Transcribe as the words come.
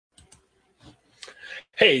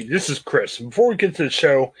Hey, this is Chris. Before we get to the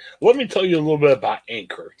show, let me tell you a little bit about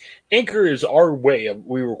Anchor. Anchor is our way of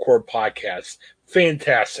we record podcasts.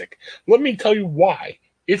 Fantastic. Let me tell you why.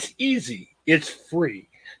 It's easy. It's free.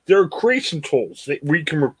 There are creation tools that where you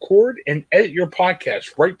can record and edit your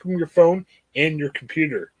podcast right from your phone and your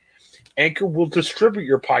computer. Anchor will distribute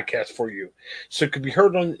your podcast for you, so it can be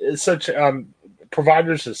heard on such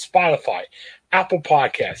providers as Spotify, Apple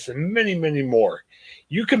Podcasts, and many, many more.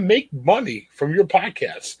 You can make money from your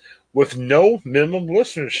podcast with no minimum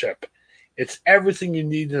listenership. It's everything you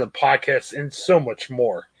need in a podcast and so much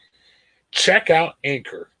more. Check out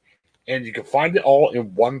Anchor, and you can find it all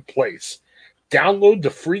in one place. Download the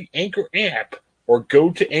free Anchor app or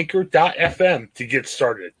go to anchor.fm to get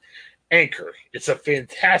started. Anchor, it's a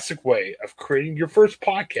fantastic way of creating your first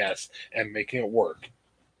podcast and making it work.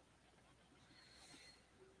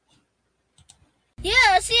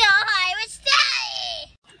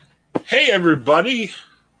 Hey, everybody.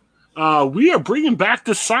 We are bringing back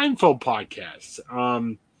the Seinfeld podcast.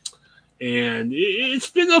 And it's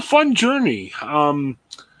been a fun journey.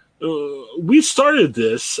 We started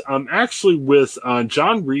this actually with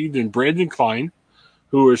John Reed and Brandon Klein,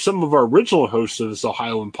 who are some of our original hosts of this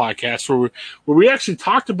Ohioan podcast, where we actually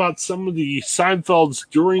talked about some of the Seinfelds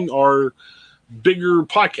during our bigger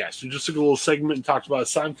podcast. We just took a little segment and talked about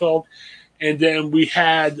Seinfeld. And then we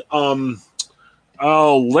had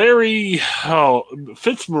Larry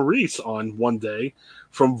Fitzmaurice on one day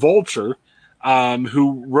from Vulture,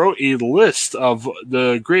 who wrote a list of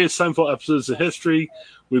the greatest Seinfeld episodes in history.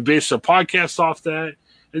 We based our podcast off that.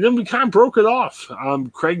 And then we kind of broke it off.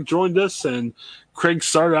 Craig joined us, and Craig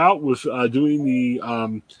started out with doing the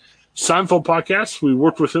Seinfeld podcast. We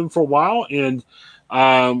worked with him for a while. And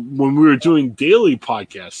when we were doing daily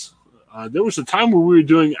podcasts, there was a time where we were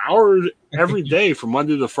doing hours every day from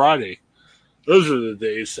Monday to Friday. Those were the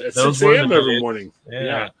days at 6 a.m. every morning.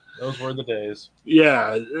 Yeah, those were the days.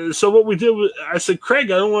 Yeah. So what we did was, I said, Craig,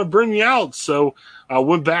 I don't want to bring you out. So I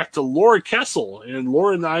went back to Laura Kessel, and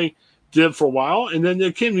Laura and I did it for a while. And then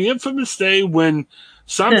there came the infamous day when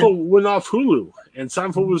Seinfeld went off Hulu, and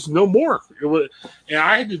Seinfeld was no more. And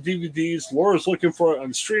I had the DVDs. Laura was looking for it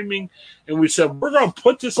on streaming, and we said, we're going to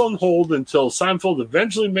put this on hold until Seinfeld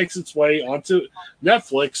eventually makes its way onto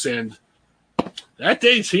Netflix, and that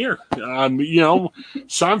day's here.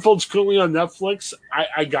 Seinfeld's currently on Netflix.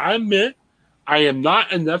 I gotta admit, I am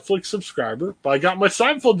not a Netflix subscriber, but I got my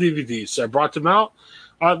Seinfeld DVDs, so I brought them out.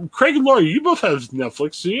 Craig and Laura, you both have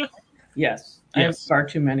Netflix, do you? Yes. I have far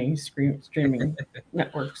too many streaming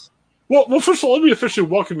networks. Well, first of all, let me officially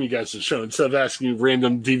welcome you guys to the show instead of asking you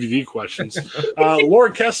random DVD questions.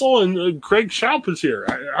 Laura Kessel and Craig Schaup is here.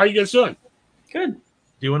 How you guys doing? Good.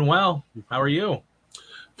 Doing well. How are you?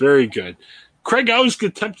 Very good. Craig, I always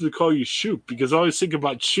get tempted to call you Shoop because I always think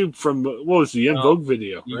about Shoop from what was the En Vogue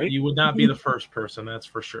video, right? You would not be the first person, that's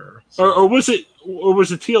for sure. So. Or was it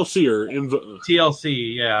TLC or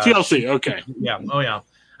TLC? Yeah. TLC. Okay. Yeah. Oh yeah.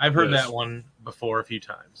 I've heard that one before a few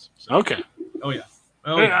times. So. Okay. Oh yeah.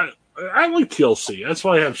 Oh yeah. I like TLC. That's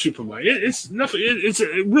why I have Shoop in mind. It's nothing. It's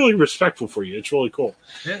really respectful for you. It's really cool.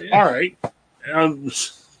 Yeah. All right.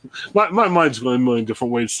 My mind's going a million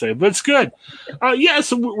different ways today, but it's good.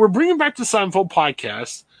 So we're bringing back the Seinfeld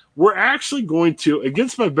podcast. We're actually going to,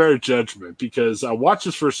 against my better judgment, because I watched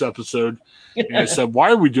this first episode and I said, why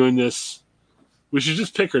are we doing this? We should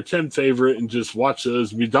just pick our 10 favorite and just watch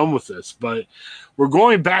those and be done with this. But we're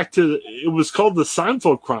going back to, it was called the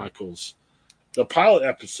Seinfeld Chronicles, the pilot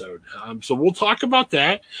episode. So we'll talk about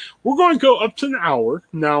that. We're going to go up to an hour.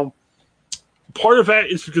 Now, part of that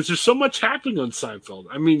is because there's so much happening on Seinfeld.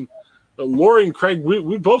 I mean, Laura and Craig,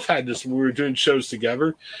 we both had this when we were doing shows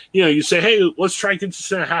together. You say, hey, let's try and get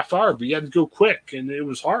this in a half hour, but you had to go quick, and it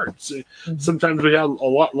was hard. So sometimes we had a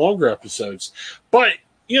lot longer episodes. But,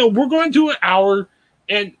 we're going to do an hour,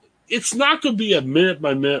 and it's not going to be a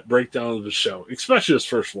minute-by-minute breakdown of the show, especially this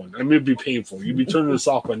first one. I mean, it'd be painful. You'd be turning this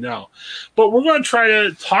off by now. But we're going to try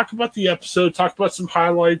to talk about the episode, talk about some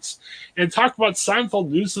highlights, and talk about Seinfeld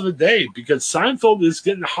news of the day, because Seinfeld is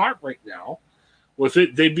getting hot right now with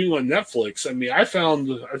it debuting on Netflix. I mean, I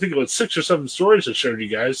think it was 6 or 7 stories I showed you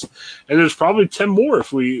guys, and there's probably 10 more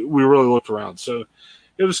if we really looked around. So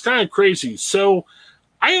it was kind of crazy. So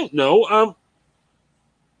I don't know.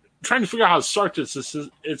 Trying to figure out how to start this.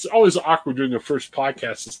 It's always awkward doing a first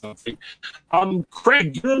podcast or something.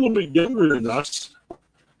 Craig, you're a little bit younger than us.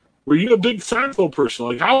 Were you a big Seinfeld person?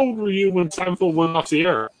 Like, how old were you when Seinfeld went off the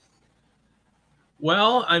air?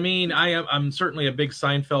 Well, I mean, I'm certainly a big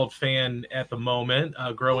Seinfeld fan at the moment.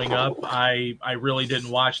 Growing up, I really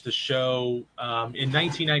didn't watch the show. In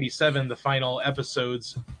 1997, the final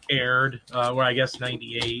episodes aired, or I guess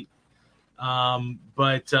 98.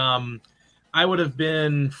 But I would have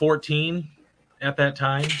been 14 at that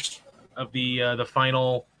time of the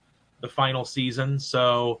final season.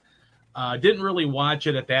 So didn't really watch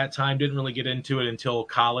it at that time. Didn't really get into it until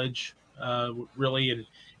college. Really,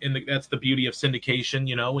 and that's the beauty of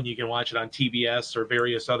syndication. When you can watch it on TBS or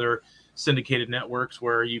various other syndicated networks,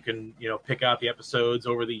 where you can pick out the episodes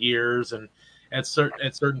over the years, and at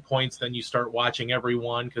certain points, then you start watching every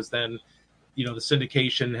one, because then the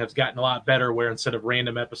syndication has gotten a lot better, where instead of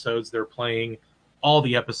random episodes, they're playing all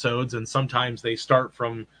the episodes, and sometimes they start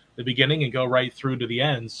from the beginning and go right through to the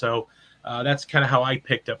end. So that's kind of how I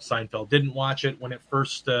picked up Seinfeld. Didn't watch it when it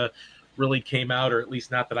first really came out, or at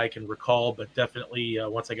least not that I can recall, but definitely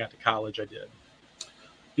once I got to college, I did.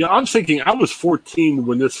 Yeah, I'm thinking I was 14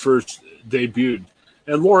 when this first debuted.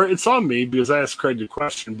 And Laura, it's on me because I asked Craig the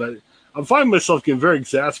question, but I'm finding myself getting very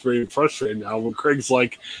exasperated and frustrated now when Craig's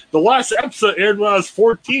like, the last episode aired when I was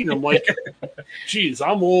 14. I'm like, geez,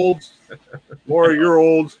 I'm old. Laura, you're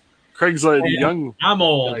old. Craig's like young. I'm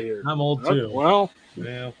old. I'm old too. Well,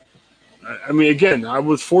 yeah. I mean, again, I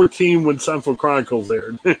was 14 when Seinfeld Chronicles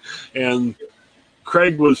aired, and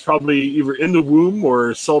Craig was probably either in the womb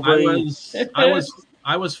or celebrating.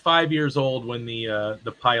 I was 5 years old when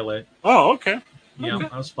the pilot. Oh, okay. Yeah, okay.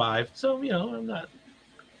 I was 5, so I'm not.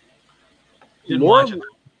 Didn't Laura, watch it.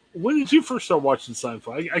 When did you first start watching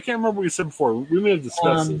Seinfeld? I can't remember what you said before. We may have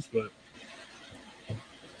discussed this, but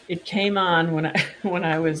it came on when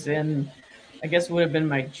I was in, I guess it would have been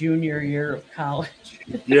my junior year of college.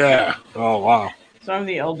 Yeah. Oh, wow. So I'm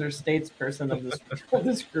the elder statesperson of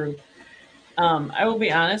this group. I will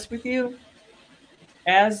be honest with you,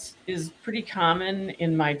 as is pretty common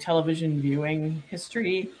in my television viewing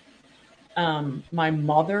history, my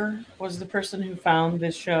mother was the person who found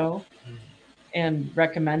this show and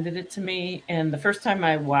recommended it to me. And the first time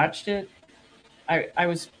I watched it, I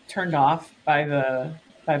was turned off by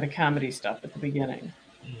the comedy stuff at the beginning.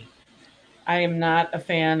 I am not a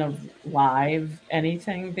fan of live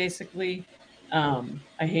anything, basically. I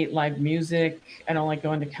hate live music. I don't like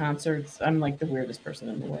going to concerts. I'm like the weirdest person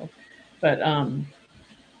in the world. But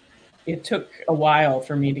it took a while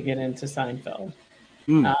for me to get into Seinfeld.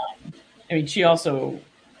 I mean, she also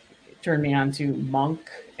turned me on to Monk,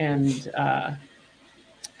 and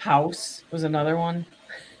House was another one.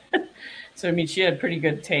 So, I mean, she had pretty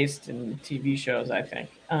good taste in TV shows, I think.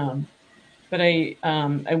 But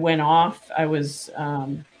I went off. I was I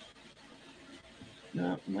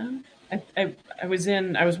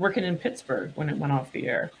was working in Pittsburgh when it went off the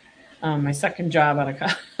air. My second job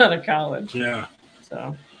out of college. Yeah.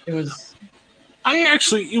 So it was.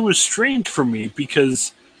 It was strange for me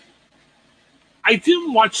because I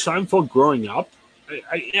didn't watch Seinfeld growing up.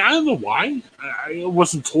 I don't know why. I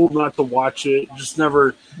wasn't told not to watch it. It just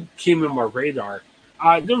never came in my radar.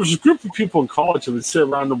 There was a group of people in college that would sit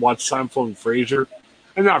around and watch Seinfeld and Frasier.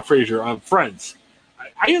 And not Frasier, Friends.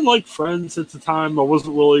 I didn't like Friends at the time. I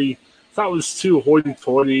wasn't really... thought it was too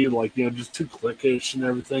hoity-toity, just too cliquish and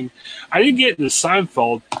everything. I didn't get into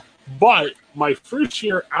Seinfeld, but my first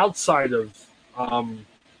year outside of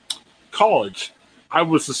college, I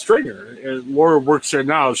was a stringer. And Laura works there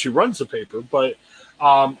now. She runs the paper, but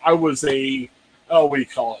I was a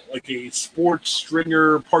sports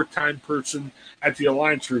stringer, part-time person at the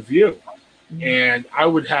Alliance Review. And I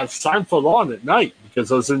would have Seinfeld on at night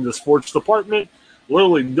because I was in the sports department.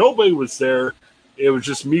 Literally nobody was there. It was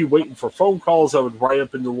just me waiting for phone calls. I would write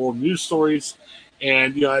up in the little news stories.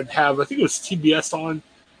 And, I'd have, I think it was TBS on,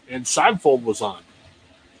 and Seinfeld was on.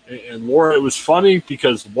 And Laura, it was funny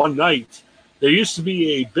because one night there used to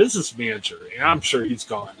be a business manager, and I'm sure he's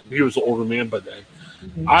gone. He was an older man by then.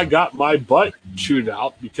 I got my butt chewed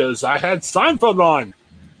out because I had Seinfeld on.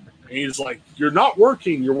 And he's like, "You're not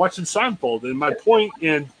working. You're watching Seinfeld." And my point,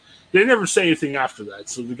 and they never say anything after that.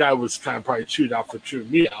 So the guy was kind of probably chewed out for chewing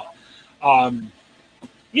me out. I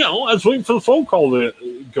was waiting for the phone call to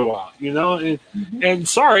go out, and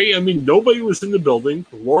sorry, I mean, nobody was in the building.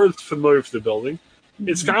 Laura's familiar with the building.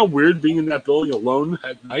 It's kind of weird being in that building alone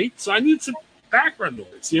at night. So I need some background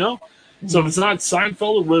noise, So if it's not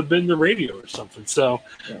Seinfeld, it would have been the radio or something. So,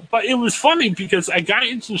 but it was funny because I got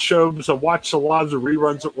into the show because I watched a lot of the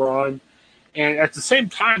reruns that were on. And at the same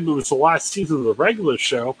time, it was the last season of the regular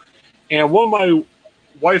show. And one of my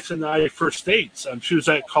wife and I first dates, she was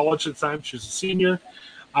at college at the time. She was a senior.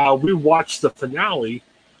 We watched the finale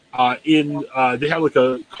they had like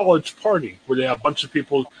a college party where they had a bunch of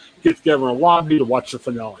people get together in a lobby to watch the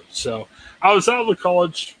finale. So I was out of the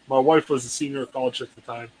college. My wife was a senior at college at the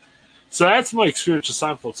time. So that's my experience with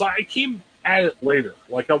Seinfeld. So I came at it later.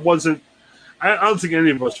 I don't think any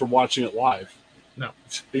of us were watching it live. No.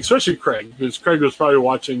 Especially Craig, because Craig was probably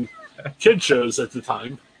watching kid shows at the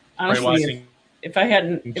time. Honestly, if I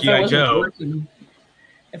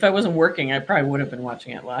wasn't working, I probably would have been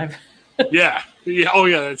watching it live. Yeah. Oh,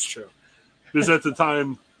 yeah, that's true. Because at the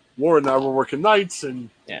time, Laura and I were working nights, and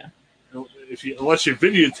unless you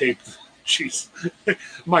videotaped, jeez,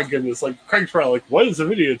 my goodness, like Craig's probably like, "What is a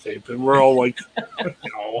videotape?" And we're all like,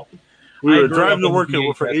 "No." We were driving to work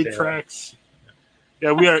and for 8-tracks.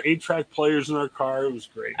 Yeah, we had 8-track players in our car. It was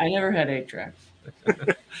great. I never had 8-tracks.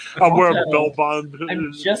 I wore bell bond pants.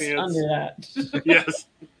 I'm just under that. Yes.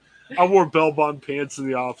 I wore bell bond pants in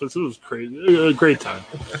the office. It was crazy. A great time.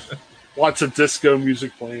 Lots of disco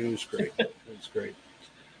music playing. It was great. It was great.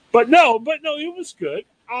 But no, it was good.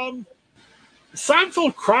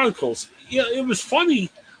 Seinfeld Chronicles, it was funny.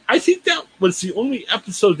 I think that was the only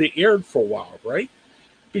episode they aired for a while, right?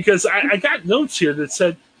 Because I got notes here that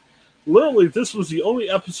said, literally, this was the only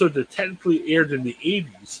episode that technically aired in the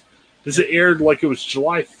 80s. Because it aired like it was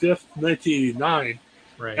July 5th, 1989.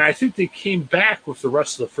 Right. And I think they came back with the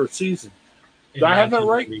rest of the first season. Did I have that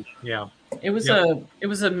right? Yeah. It was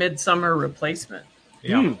a midsummer replacement.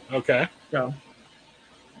 Yeah. Okay. So,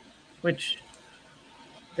 which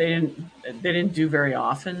they didn't do very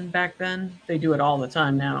often back then. They do it all the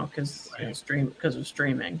time now because of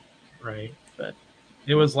streaming. Right. But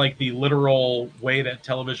it was like the literal way that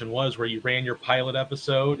television was, where you ran your pilot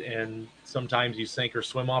episode, and sometimes you sink or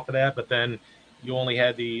swim off of that, but then you only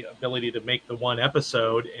had the ability to make the one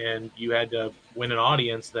episode, and you had to win an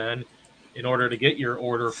audience then in order to get your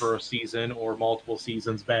order for a season or multiple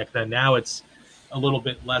seasons back then. Now it's a little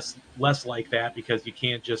bit less like that, because you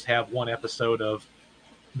can't just have one episode of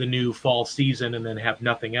the new fall season and then have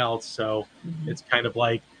nothing else. So it's kind of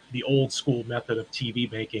like the old school method of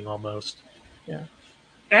TV making almost. Yeah.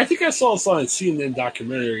 And I think I saw this on a CNN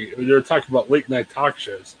documentary. They were talking about late night talk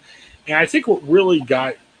shows. And I think what really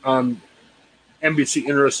got NBC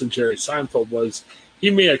interested in Jerry Seinfeld was he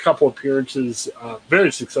made a couple appearances,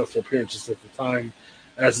 very successful appearances at the time,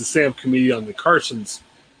 as a stand-up comedian on the Carson's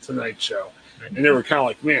Tonight Show. And they were kind of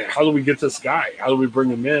like, man, how do we get this guy? How do we bring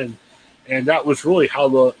him in? And that was really how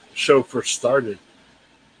the show first started.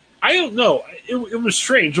 I don't know. It was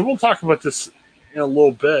strange. And we'll talk about this in a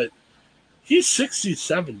little bit. He's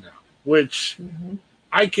 67 now, which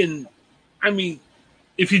if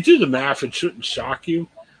you do the math, it shouldn't shock you.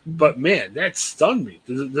 But, man, that stunned me.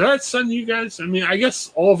 Did that stun you guys? I mean, I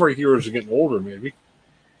guess all of our heroes are getting older, maybe.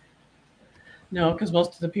 No, because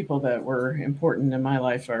most of the people that were important in my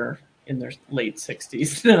life are in their late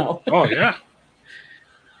 60s now. Oh, yeah.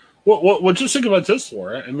 Well, just think about this,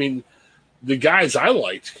 Laura. I mean, the guys I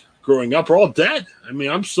liked growing up are all dead. I mean,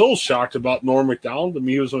 I'm still shocked about Norm Macdonald. I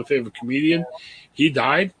mean, he was my favorite comedian. He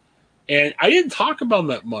died. And I didn't talk about him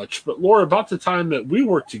that much. But, Laura, about the time that we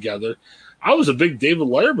worked together, I was a big David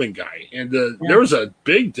Letterman guy. And there was a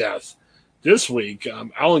big death this week,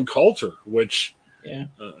 Alan Coulter, which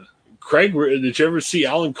Craig, did you ever see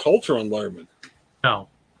Alan Coulter on Letterman? No.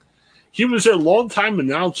 He was their longtime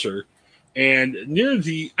announcer. And I don't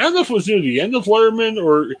know if it was near the end of Letterman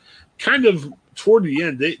or kind of toward the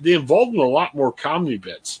end, they involved in a lot more comedy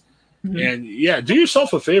bits. Mm-hmm. And do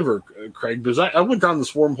yourself a favor, Craig, because I went down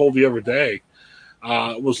this wormhole the other day.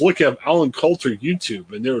 Was looking at Alan Coulter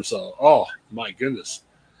YouTube, and there was oh my goodness,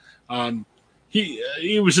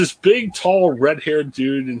 he was this big, tall, red-haired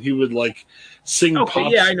dude, and he would like sing. Okay,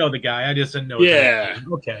 pop I know the guy. I just didn't know.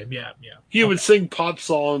 Okay, yeah. He would sing pop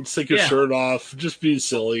songs, take his shirt off, just be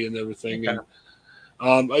silly and everything. Okay.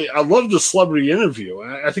 And I love the celebrity interview.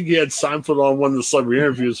 I think he had Seinfeld on one of the celebrity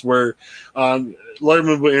interviews where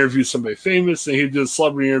Letterman would interview somebody famous, and he'd do a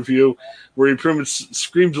celebrity interview where he pretty much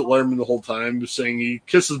screams at Letterman the whole time, saying he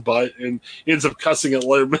kisses butt, and he ends up cussing at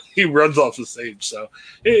Letterman. He runs off the stage. So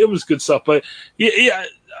it was good stuff. But yeah,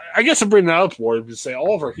 I guess I'm bringing that up, Ward, to say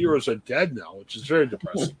all of our heroes are dead now, which is very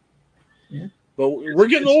depressing. Yeah. But we're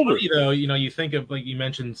getting older. Funny, though, you think of, like you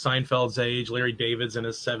mentioned, Seinfeld's age, Larry David's in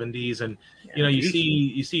his 70s, and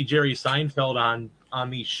you see Jerry Seinfeld on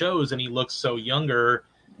these shows, and he looks so younger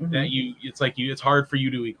that it's hard for you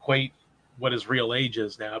to equate what his real age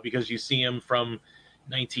is now, because you see him from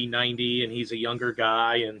 1990 and he's a younger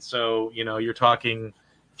guy, and so you're talking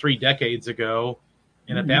 3 decades ago,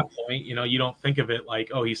 and at that point you don't think of it like,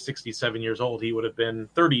 oh, he's 67 years old. He would have been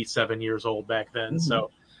 37 years old back then. So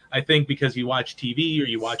I think because you watch TV or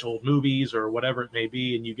you watch old movies or whatever it may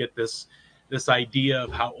be, and you get this idea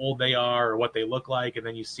of how old they are or what they look like, and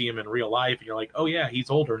then you see him in real life, and you're like, oh yeah, he's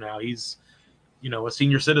older now. He's a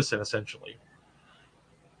senior citizen essentially.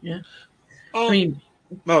 Yeah. I mean,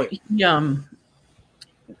 I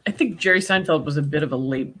think Jerry Seinfeld was a bit of a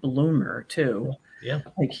late bloomer too. Yeah.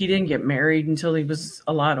 Like, he didn't get married until he was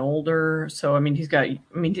a lot older. So, I mean,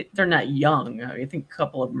 they're not young. I think a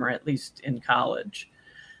couple of them are at least in college.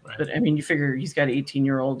 Right. But, I mean, you figure he's got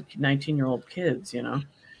 18-year-old, 19-year-old kids,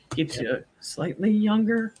 keeps you slightly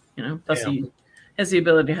younger, plus he has the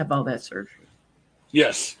ability to have all that surgery.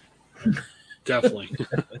 Yes, definitely.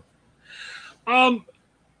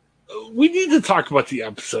 We need to talk about the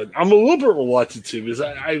episode. I'm a little bit reluctant to because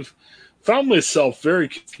I've found myself very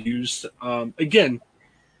confused. Again,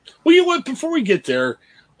 well, you know what? Before we get there,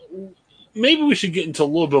 maybe we should get into a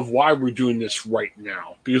little bit of why we're doing this right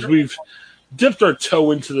now because we've dipped our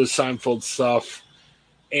toe into the Seinfeld stuff.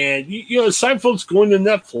 And, Seinfeld's going to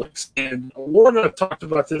Netflix. And Lauren and I talked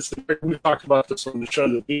about this. We talked about this on the show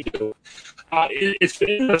that we do. It's been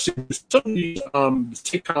interesting. Some of these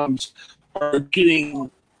sitcoms are getting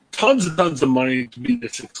tons and tons of money to be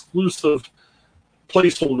this exclusive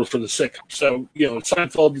placeholder for the sitcom. So,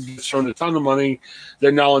 Seinfeld gets thrown a ton of money.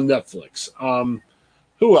 They're now on Netflix.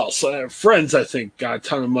 Who else? Friends, I think, got a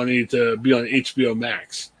ton of money to be on HBO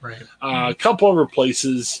Max. Right. A couple other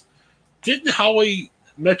places. Didn't Howie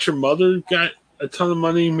Met Your Mother got a ton of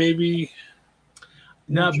money, maybe?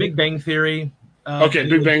 No, Big Bang Theory. Okay,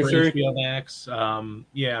 Big Bang Theory. HBO Max.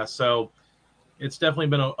 So it's definitely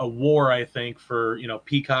been a war, I think, for,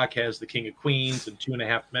 Peacock has The King of Queens and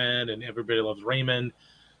 2.5 Men and Everybody Loves Raymond.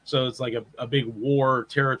 So it's like a big war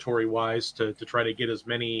territory-wise to try to get as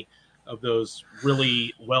many of those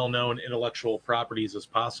really well-known intellectual properties as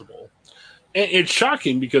possible. And it's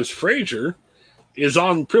shocking because Frasier is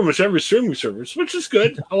on pretty much every streaming service, which is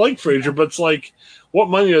good. I like Frasier, but it's like, what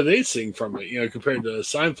money are they seeing from it, compared to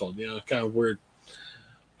Seinfeld? Kind of weird.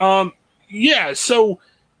 So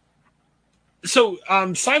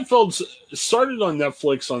Seinfeld started on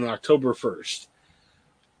Netflix on October 1st.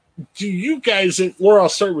 Do you guys, and Laura, I'll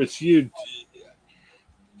start with you.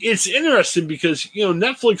 It's interesting because,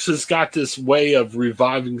 Netflix has got this way of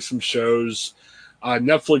reviving some shows.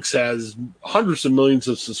 Netflix has hundreds of millions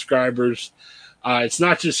of subscribers. It's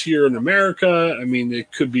not just here in America. I mean,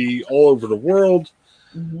 it could be all over the world.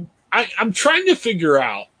 Mm-hmm. I'm trying to figure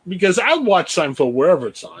out, because I watch Seinfeld wherever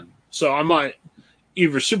it's on. So I'm not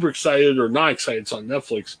either super excited or not excited it's on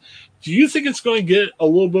Netflix. Do you think it's going to get a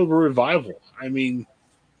little bit of a revival? I mean,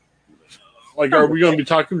 are we going to be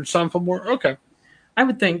talking Seinfeld more? Okay. I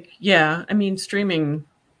would think, yeah. I mean, streaming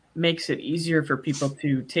makes it easier for people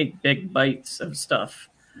to take big bites of stuff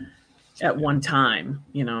at one time,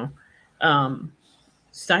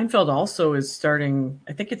 Seinfeld also is starting,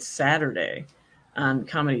 I think it's Saturday on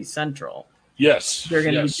Comedy Central. Yes. They're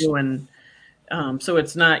going to be doing, so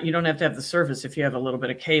it's not, you don't have to have the service if you have a little bit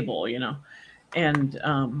of cable, And,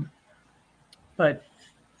 but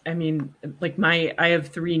I mean, I have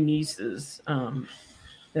 3 nieces.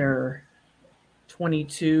 They're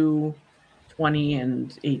 22, 20,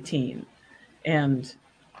 and 18. And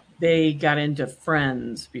they got into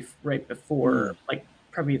Friends right before,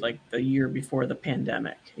 probably the year before the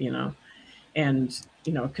pandemic, and,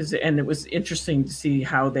 and it was interesting to see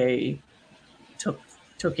how they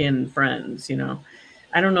took in Friends,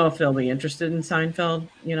 I don't know if they'll be interested in Seinfeld,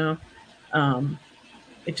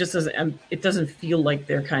 it just doesn't feel like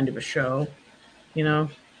their kind of a show,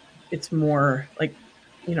 it's more like,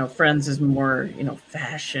 Friends is more,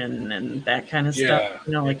 fashion and that kind of stuff, a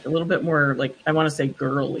little bit more I want to say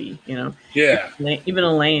girly, Yeah. Even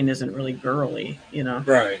Elaine isn't really girly,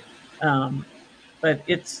 Right. But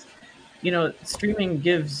it's, streaming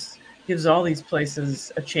gives all these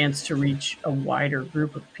places a chance to reach a wider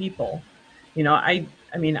group of people. I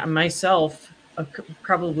mean, myself,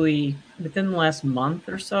 probably within the last month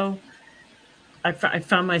or so, I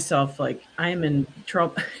found myself I am in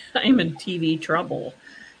trouble. I am in TV trouble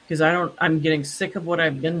because I'm getting sick of what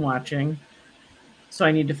I've been watching. So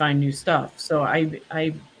I need to find new stuff. So like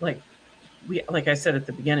I said at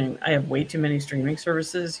the beginning, I have way too many streaming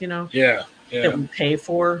services, that we pay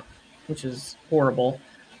for, which is horrible.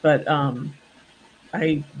 But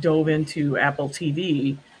I dove into Apple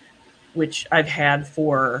TV, which I've had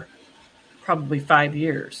for probably 5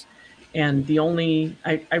 years. And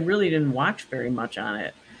I really didn't watch very much on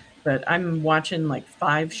it, but I'm watching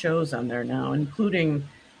 5 shows on there now, including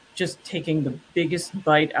just taking the biggest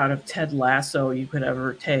bite out of Ted Lasso you could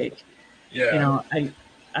ever take. Yeah.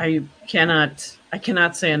 I cannot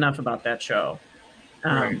say enough about that show.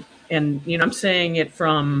 Right. And, I'm saying it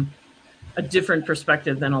from a different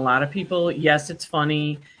perspective than a lot of people. Yes, it's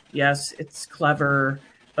funny. Yes, it's clever.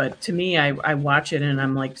 But to me, I watch it and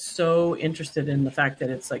I'm so interested in the fact that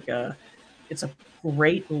it's it's a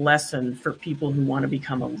great lesson for people who want to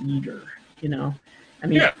become a leader. I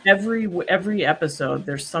mean, every episode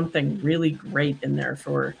there's something really great in there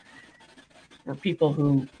for were people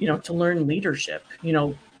who, to learn leadership.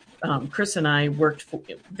 Chris and I worked for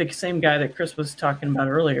the same guy that Chris was talking about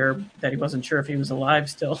earlier, that he wasn't sure if he was alive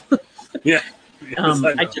still. Yeah. Yes,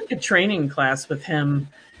 I took a training class with him.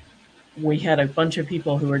 We had a bunch of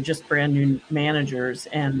people who were just brand new managers,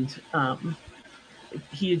 and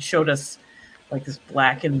he had showed us like this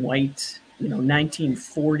black and white,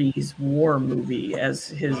 1940s war movie as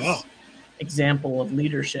his example of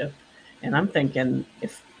leadership. And I'm thinking,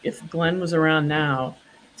 if Glenn was around now,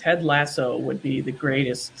 Ted Lasso would be the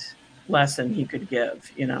greatest lesson he could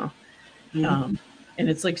give, and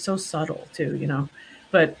it's like so subtle too,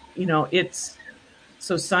 but it's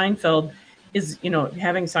so Seinfeld is,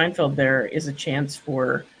 having Seinfeld there is a chance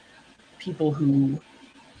for people who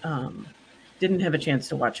didn't have a chance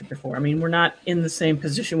to watch it before. I mean, we're not in the same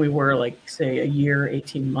position we were, like, say, a year,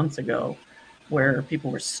 18 months ago, where people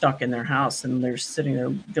were stuck in their house and they're sitting there.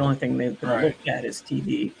 The only thing they look at is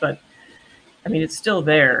TV. But, I mean, it's still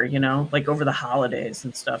there, like over the holidays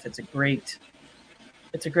and stuff. It's a great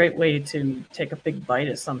way to take a big bite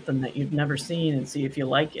of something that you've never seen and see if you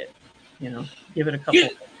like it. Give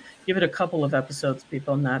it a couple of episodes,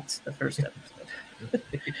 people, and that's the first episode.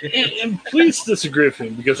 and please disagree with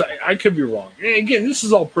me, because I could be wrong. And again, this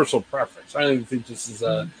is all personal preference. I don't even think this is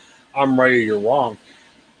I'm right or you're wrong.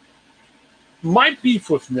 My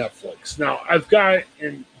beef with Netflix. Now, I've got,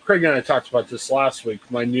 and Craig and I talked about this last week,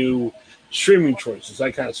 my new streaming choices.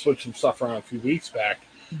 I kind of switched some stuff around a few weeks back.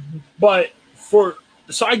 Mm-hmm. But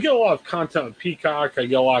so I get a lot of content on Peacock. I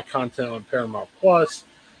get a lot of content on Paramount Plus.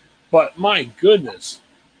 But my goodness,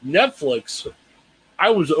 Netflix, I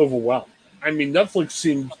was overwhelmed. I mean, Netflix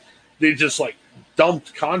seemed, they just like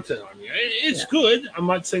dumped content on me. It's good. I'm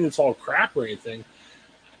not saying it's all crap or anything.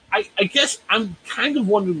 I guess I'm kind of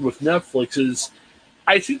wondering with Netflix is,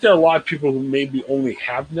 I think there are a lot of people who maybe only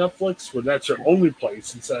have Netflix, where that's their only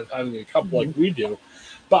place instead of having a couple like we do.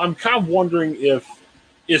 But I'm kind of wondering is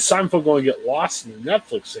Seinfeld going to get lost in the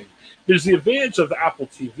Netflix thing? Because the advantage of Apple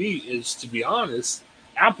TV is, to be honest,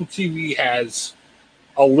 Apple TV has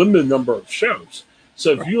a limited number of shows.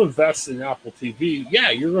 So if you invest in Apple TV,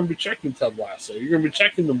 you're going to be checking Ted Lasso. You're going to be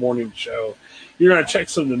checking The Morning Show. You're going to check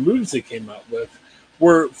some of the movies they came out with.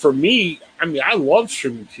 Where for me, I mean, I love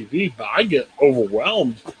streaming TV, but I get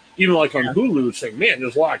overwhelmed. Even like on Hulu, saying, man,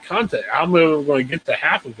 there's a lot of content. How am I going to get to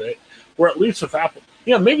half of it? Where at least with Apple,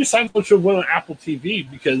 maybe Seinfeld should win on Apple TV,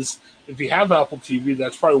 because if you have Apple TV,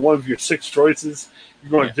 that's probably one of your 6 choices. You're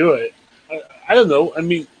going to do it. I don't know. I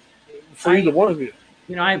mean, for either one of you.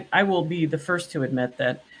 I will be the first to admit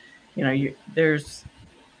that, there's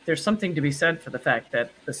something to be said for the fact that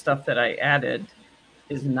the stuff that I added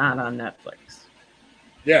is not on Netflix.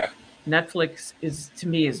 Yeah. Netflix to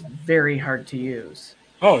me is very hard to use.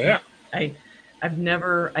 Oh yeah. I've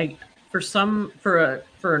never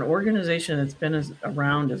for an organization that's been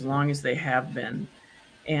around as long as they have been,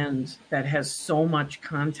 and that has so much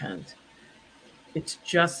content, it's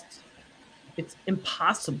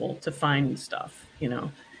impossible to find stuff,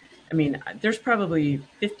 I mean, there's probably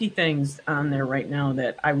 50 things on there right now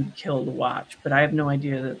that I would kill to watch, but I have no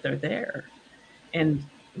idea that they're there. And,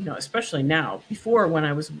 especially now, before when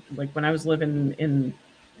I was living in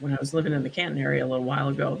the Canton area a little while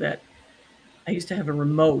ago, that I used to have a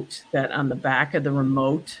remote that on the back of the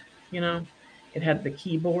remote, it had the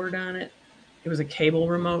keyboard on it. It was a cable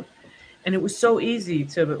remote. And it was so easy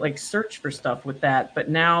to like search for stuff with that. But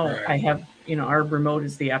now I have, our remote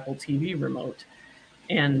is the Apple TV remote.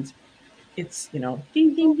 And it's, ding,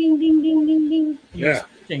 ding, ding, ding, ding, ding, ding. Yeah.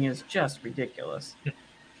 Searching is just ridiculous.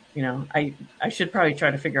 I should probably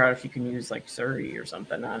try to figure out if you can use like Siri or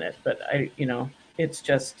something on it. But it's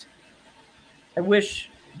just,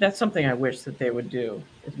 that's something I wish that they would do,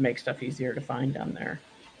 is make stuff easier to find on there.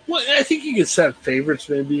 Well, I think you can set favorites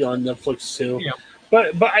maybe on Netflix too. Yeah.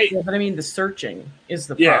 But I mean, the searching is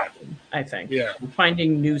the problem, I think. Yeah.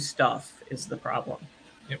 Finding new stuff is the problem.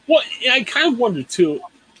 Well, I kind of wonder too,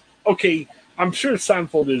 okay, I'm sure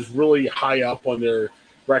Seinfeld is really high up on their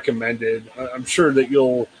recommended. I'm sure that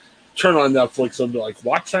you'll turn on Netflix and be like,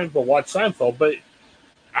 watch Seinfeld, but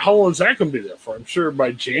how long is that going to be there for? I'm sure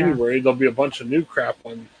by January there'll be a bunch of new crap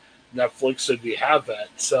on Netflix if you have that.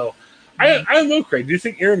 So I don't know, Craig. Do you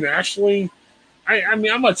think internationally? I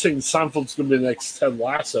mean, I'm not saying Seinfeld's going to be the next Ted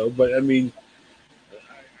Lasso, but I mean,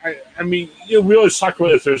 we always talk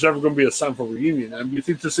about if there's ever going to be a Seinfeld reunion. I mean, do you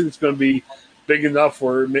think this thing's going to be big enough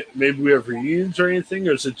where maybe we have reunions or anything,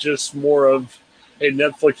 or is it just more of, hey,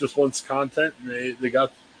 Netflix just wants content and they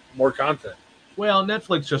got more content? Well,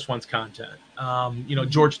 Netflix just wants content.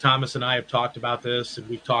 George Thomas and I have talked about this, and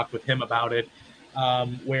we've talked with him about it,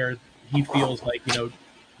 where he feels like,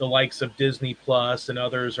 the likes of Disney Plus and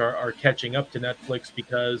others are catching up to Netflix,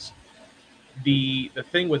 because the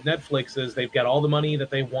thing with Netflix is they've got all the money that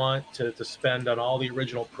they want to spend on all the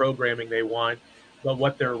original programming they want, but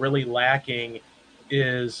what they're really lacking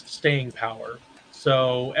is staying power.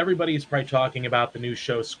 So everybody's probably talking about the new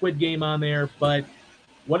show Squid Game on there, but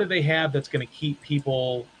what do they have that's going to keep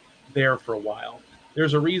people there for a while?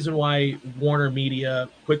 There's a reason why Warner Media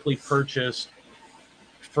quickly purchased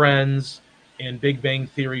Friends and Big Bang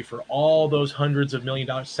Theory for all those hundreds of $1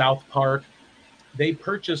 million. South Park, they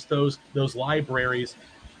purchased those libraries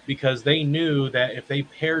because they knew that if they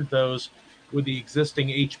paired those with the existing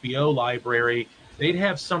HBO library, they'd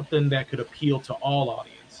have something that could appeal to all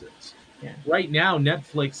audiences. Yeah. Right now,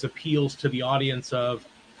 Netflix appeals to the audience of,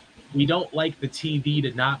 we don't like the TV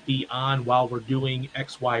to not be on while we're doing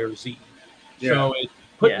X, Y, or Z. Yeah. So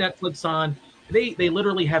put Netflix on. They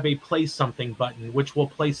literally have a play something button, which will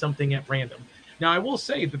play something at random. Now, I will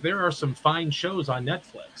say that there are some fine shows on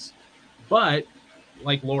Netflix, but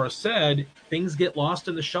like Laura said, things get lost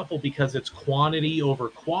in the shuffle because it's quantity over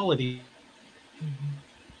quality.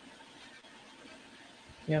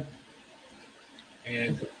 Yep.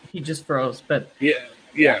 And he just froze, but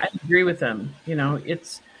yeah, I agree with him. You know,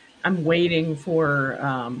 I'm waiting for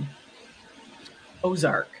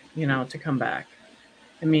Ozark, to come back.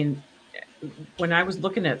 I mean, when I was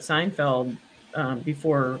looking at Seinfeld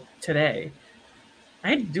before today, I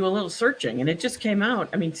had to do a little searching, and it just came out.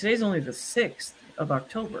 I mean, today's only the 6th of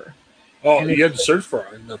October. Oh, you had to search for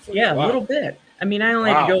it on Netflix. Yeah, wow. A little bit. I mean, I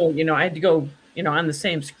only had to go, I had to go, on the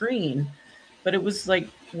same screen, but it was like,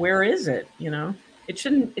 where is it? It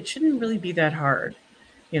shouldn't really be that hard,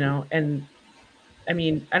 and I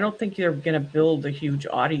mean, I don't think they're going to build a huge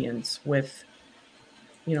audience with,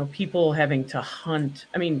 people having to hunt.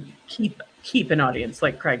 I mean, keep an audience,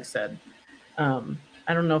 like Craig said.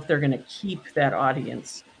 I don't know if they're going to keep that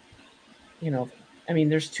audience. I mean,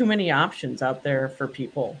 there's too many options out there for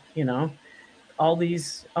people. All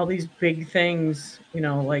these big things.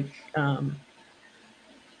 Like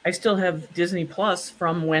I still have Disney Plus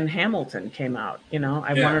from when Hamilton came out.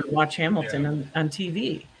 I wanted to watch Hamilton on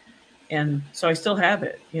TV, and so I still have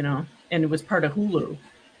it. And it was part of Hulu,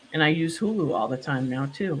 and I use Hulu all the time now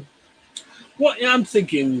too. Well, I'm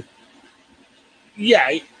thinking,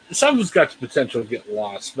 some of it's got the potential to get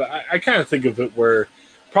lost, but I kind of think of it where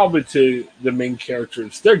probably to the main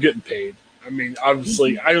characters, they're getting paid. I mean,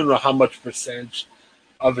 obviously, I don't know how much percentage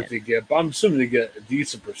of it they get, but I'm assuming they get a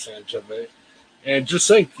decent percentage of it. And just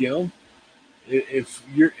think, I'm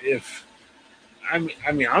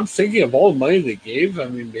thinking of all the money they gave. I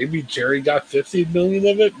mean, maybe Jerry got 50 million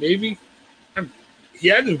of it. Maybe he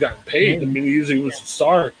had to have gotten paid. Maybe. I mean, he usually was a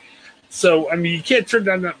star. So, I mean, you can't turn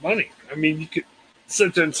down that money. I mean, you could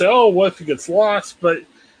sit there and say, "Oh, what if it gets lost?" But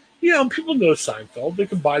people know Seinfeld. They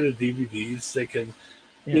can buy the DVDs. They can,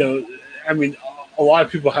 I mean, a lot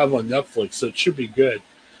of people have on Netflix, so it should be good.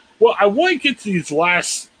 Well, I want to get to these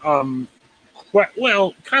last, kind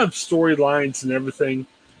of storylines and everything,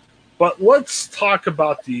 but let's talk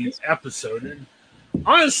about the episode. And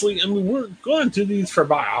honestly, I mean, we're going to do these for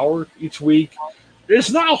about an hour each week.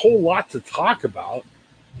 There's not a whole lot to talk about.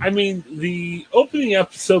 I mean, the opening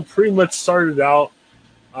episode pretty much started out.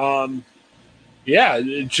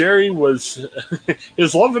 Jerry was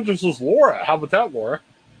his love interest was Laura. How about that, Laura?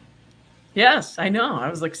 Yes, I know. I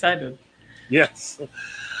was excited. Yes.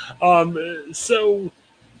 So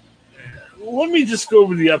let me just go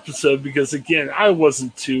over the episode because, again, I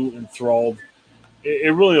wasn't too enthralled.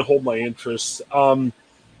 It really held my interest. So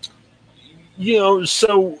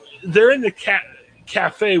they're in the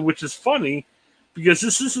cafe, which is funny because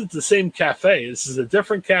this isn't the same cafe. This is a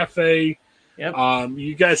different cafe. Yep.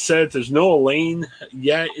 You guys said there's no Elaine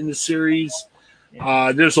yet in the series.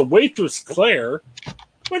 Yeah. There's a waitress, Claire,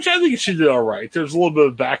 which I think she did all right. There's a little bit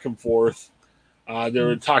of back and forth. They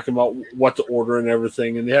were talking about what to order and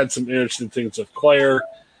everything, and they had some interesting things with Claire.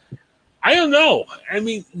 I don't know. I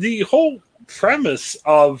mean, the whole premise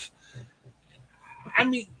of,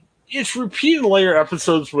 it's repeated later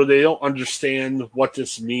episodes where they don't understand what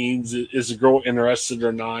this means. Is the girl interested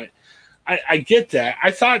or not? I get that.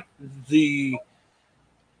 I thought it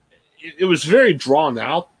was very drawn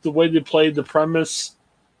out the way they played the premise.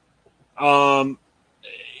 It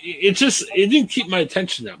didn't keep my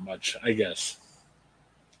attention that much, I guess.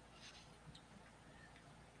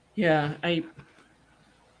 Yeah, to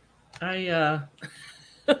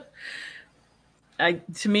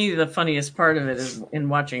me, the funniest part of it is in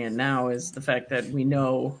watching it now is the fact that we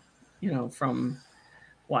know, from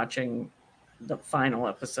watching the final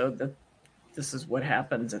episode that this is what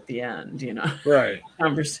happens at the end, Right.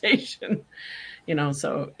 conversation,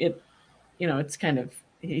 so it's kind of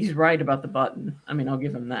he's right about the button. I mean, I'll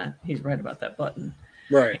give him that. He's right about that button.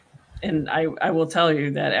 Right. And I will tell you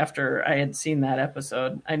that after I had seen that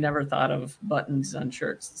episode, I never thought of buttons on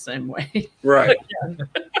shirts the same way. Right.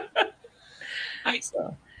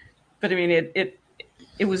 So, but I mean,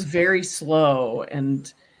 it was very slow,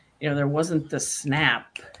 and there wasn't the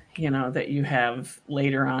snap, that you have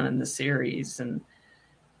later on in the series, and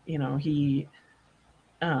he,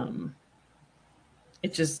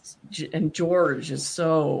 it just, and George is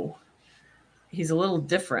so. He's a little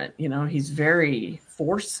different, he's very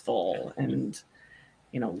forceful and,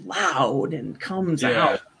 loud and comes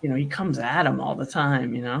out, he comes at him all the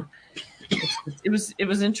time, it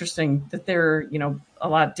was interesting that they're, a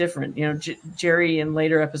lot different, Jerry in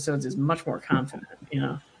later episodes is much more confident,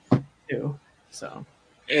 too. So.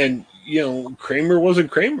 And, Kramer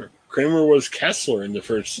wasn't Kramer. Kramer was Kessler in the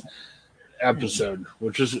first episode,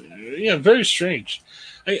 which is, very strange.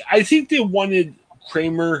 I think they wanted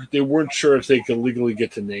Kramer. They weren't sure if they could legally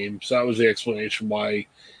get the name, so that was the explanation why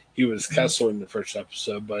he was Kessler in the first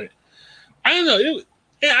episode. But I don't know.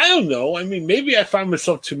 I don't know. I mean, maybe I find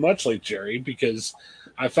myself too much like Jerry, because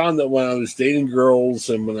I found that when I was dating girls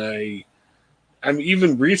and when I mean,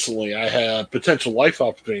 even recently, I had a potential life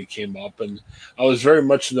opportunity came up, and I was very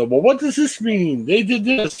much in the, well, what does this mean? They did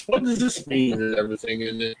this. What does this mean? And everything.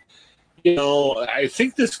 And, I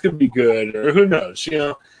think this could be good, or who knows,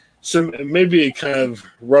 So maybe it kind of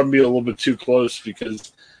rubbed me a little bit too close,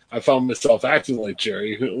 because I found myself acting like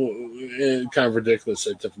Jerry, kind of ridiculous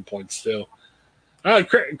at different points too.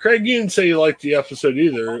 Craig, you didn't say you liked the episode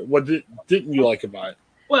either. What didn't you like about it?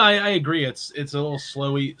 Well, I agree. It's a little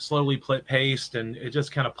slowly paced, and it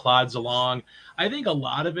just kind of plods along. I think a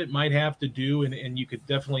lot of it might have to do, and you could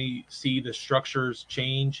definitely see the structures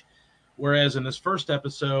change. Whereas in this first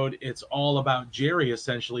episode, it's all about Jerry,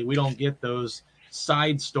 essentially. We don't get those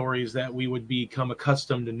side stories that we would become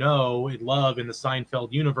accustomed to know and love in the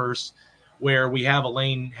Seinfeld universe, where we have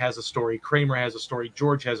Elaine has a story, Kramer has a story,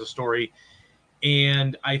 George has a story.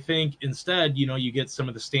 And I think instead, you get some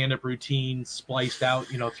of the stand-up routine spliced out,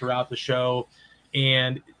 throughout the show.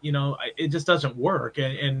 And, it just doesn't work.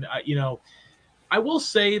 And I will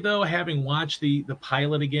say, though, having watched the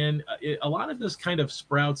pilot again, a lot of this kind of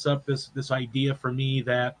sprouts up this idea for me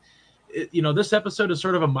that, this episode is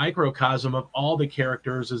sort of a microcosm of all the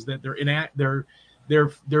characters, is that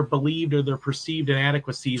they're believed or their perceived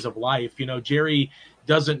inadequacies of life. Jerry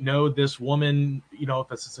doesn't know this woman,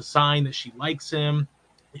 if it's a sign that she likes him.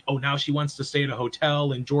 Oh, now she wants to stay at a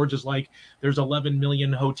hotel. And George is like, there's 11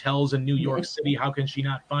 million hotels in New York City. How can she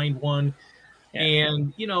not find one? Yeah.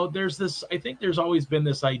 And, I think there's always been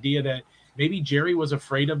this idea that maybe Jerry was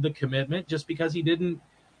afraid of the commitment just because he didn't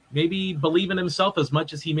maybe believe in himself as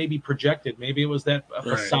much as he maybe projected. Maybe it was that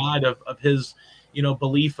facade of his,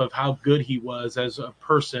 belief of how good he was as a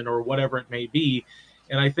person or whatever it may be.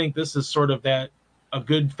 And I think this is sort of a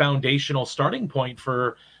good foundational starting point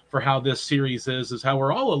for how this series is how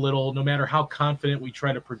we're all a little, no matter how confident we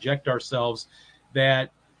try to project ourselves,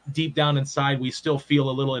 that deep down inside we still feel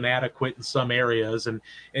a little inadequate in some areas, and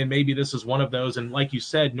maybe this is one of those. And like you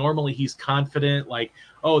said, normally he's confident, like,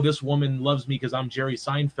 oh, this woman loves me because I'm Jerry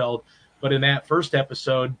Seinfeld. But in that first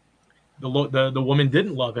episode, the woman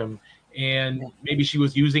didn't love him, and maybe she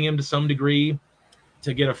was using him to some degree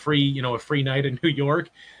to get a free night in New York,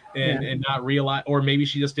 and not realize, or maybe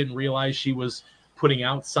she just didn't realize she was putting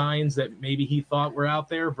out signs that maybe he thought were out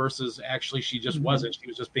there, versus actually she just wasn't. She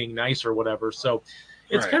was just being nice or whatever. So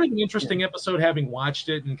it's kind of an interesting episode, having watched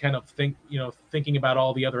it and kind of thinking about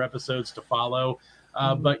all the other episodes to follow.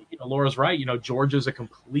 But Laura's right. George is a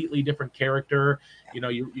completely different character.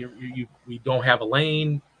 We don't have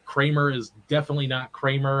Elaine. Kramer is definitely not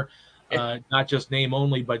Kramer, not just name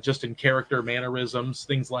only, but just in character, mannerisms,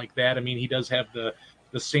 things like that. I mean, he does have the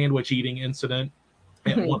sandwich eating incident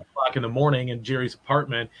at 1 o'clock in the morning in Jerry's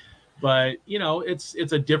apartment, but it's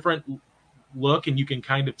a different look, and you can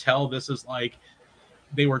kind of tell this is like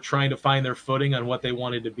they were trying to find their footing on what they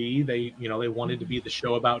wanted to be. They wanted to be the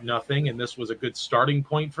show about nothing, and this was a good starting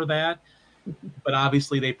point for that. But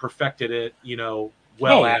obviously they perfected it, after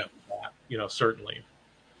that, certainly.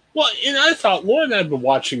 Well, and I thought Laura and I have been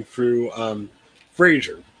watching through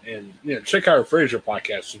Frasier, and check out our Frasier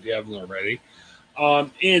podcast if you haven't already.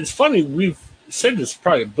 And it's funny, we've said this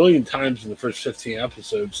probably a billion times in the first 15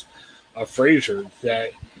 episodes of Frasier,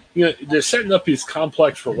 that they're setting up these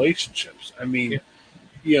complex relationships. I mean,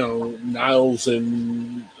 Niles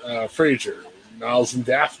and Frasier, Niles and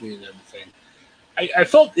Daphne, and everything. I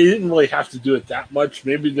felt they didn't really have to do it that much.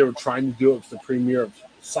 Maybe they were trying to do it for the premiere of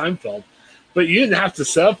Seinfeld, but you didn't have to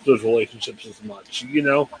set up those relationships as much.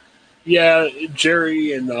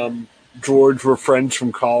 Jerry and George were friends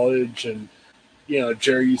from college, and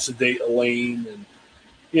Jerry used to date Elaine,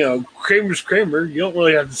 and Kramer's Kramer. You don't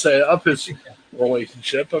really have to set up his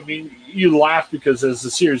relationship. I mean, you laugh because as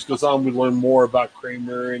the series goes on, we learn more about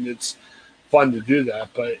Kramer, and it's fun to do that.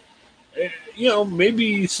 But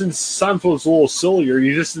maybe since Seinfeld's a little sillier,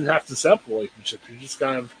 you just didn't have to set up a relationship. You just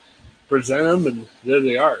kind of present them, and there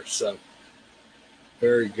they are. So,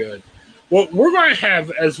 very good. Well, we're going to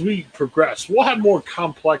have, as we progress, we'll have more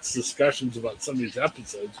complex discussions about some of these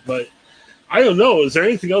episodes. But I don't know. Is there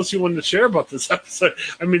anything else you wanted to share about this episode?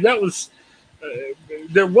 I mean, that was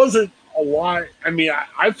there wasn't a lot. I mean,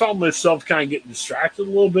 I found myself kind of getting distracted a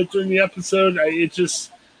little bit during the episode. It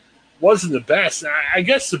just wasn't the best. I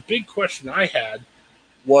guess the big question I had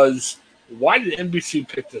was, why did NBC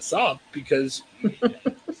pick this up? Because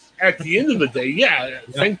at the end of the day,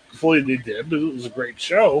 thankfully they did, but it was a great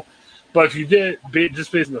show. But if you did it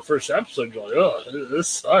just based on the first episode, you're like, oh, this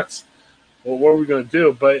sucks. Well, what are we going to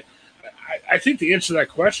do? But I think the answer to that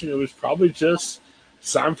question, it was probably just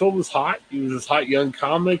Seinfeld was hot. He was this hot young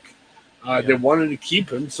comic. They wanted to keep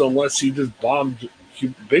him, so unless he just bombed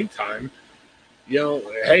big time,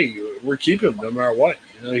 hey, we're keeping him no matter what.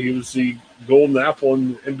 He was the golden apple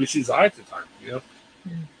in NBC's eye at the time.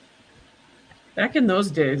 Back in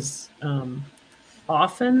those days,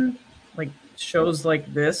 often like shows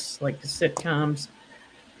like this, like the sitcoms,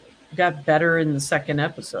 got better in the second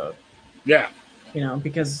episode. Yeah.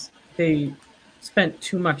 Because they spent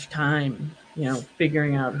too much time,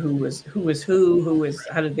 figuring out who was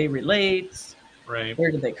how did they relate, right?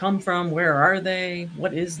 Where did they come from? Where are they?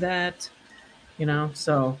 What is that?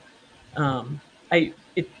 So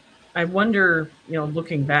I wonder,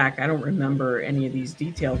 looking back, I don't remember any of these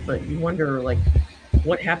details, but you wonder like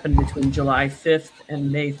what happened between July 5th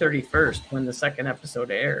and May 31st when the second episode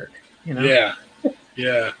aired. Yeah. It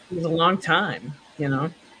was a long time. I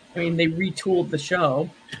mean, they retooled the show.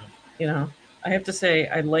 I have to say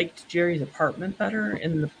I liked Jerry's apartment better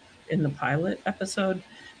in the pilot episode.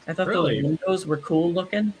 I thought those windows were cool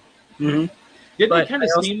looking. Mm-hmm. Didn't it kind of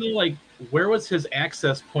seem like, where was his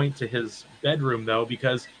access point to his bedroom though?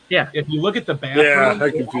 Because if you look at the bathroom,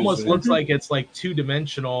 it almost looks like it's like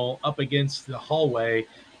 2-dimensional up against the hallway.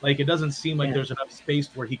 Like it doesn't seem like there's enough space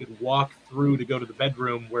where he could walk through to go to the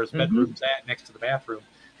bedroom where his bedroom's at next to the bathroom.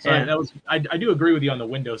 So I do agree with you on the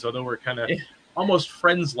windows, although we're kind of almost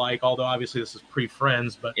Friends-like, although obviously this is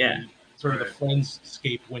pre-Friends, but sort of the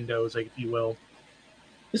Friendscape windows, like, if you will.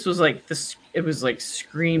 This was like this. It was like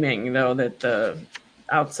screaming though that the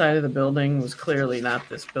outside of the building was clearly not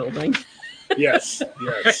this building. Yes.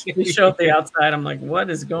 They showed the outside. I'm like, what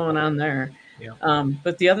is going on there? Yeah.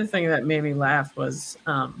 But the other thing that made me laugh was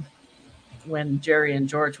when Jerry and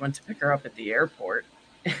George went to pick her up at the airport,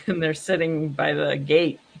 and they're sitting by the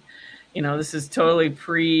gate. This is totally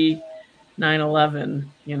pre 9/11.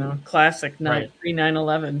 Classic pre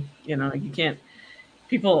 9/11. You can't.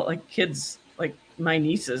 People like kids like my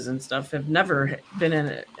nieces and stuff have never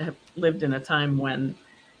have lived in a time when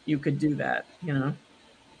you could do that.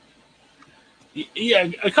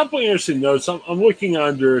 Yeah, a couple of interesting notes. I'm looking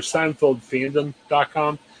under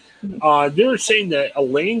SeinfeldFandom.com. They were saying that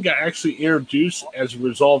Elaine got actually introduced as a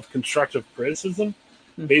result of constructive criticism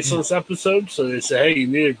based on this episode. So they say, hey, you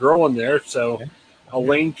need a girl in there. So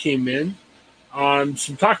Elaine came in.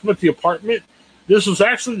 So talking about the apartment, this was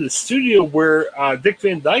actually the studio where Dick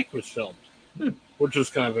Van Dyke was filmed, which was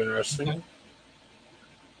kind of interesting.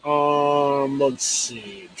 Let's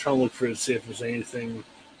see. I'm trying to look to see if there's anything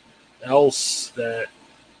else that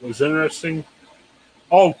was interesting.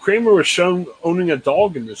 Oh, Kramer was shown owning a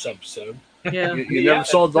dog in this episode. Yeah. You never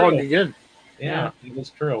saw a dog again. Yeah, it was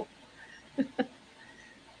true.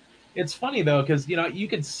 It's funny, though, because, you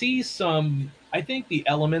could see I think the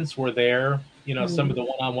elements were there, some of the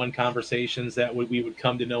one-on-one conversations that we would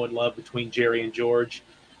come to know and love between Jerry and George,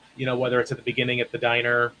 whether it's at the beginning at the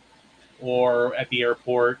diner or at the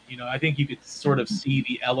airport. I think you could sort of see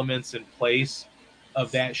the elements in place of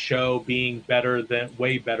that show being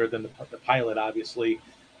way better than the pilot, obviously.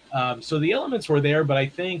 So the elements were there, but I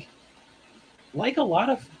think like a lot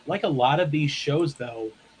of these shows, though,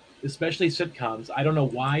 especially sitcoms, I don't know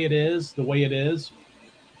why it is the way it is,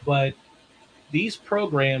 but these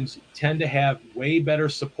programs tend to have way better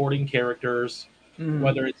supporting characters,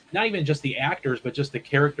 whether it's not even just the actors, but just the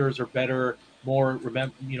characters are better, more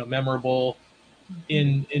memorable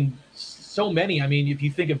in so many. I mean, if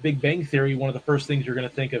you think of Big Bang Theory, one of the first things you're going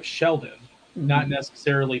to think of Sheldon, not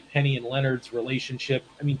necessarily Penny and Leonard's relationship.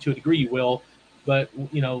 I mean, to a degree you will, but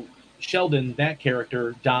Sheldon, that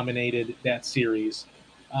character dominated that series.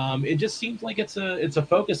 It just seems like it's a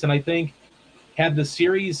focus, and I think had the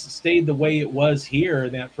series stayed the way it was here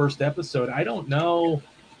in that first episode, I don't know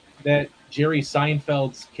that Jerry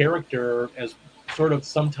Seinfeld's character, as sort of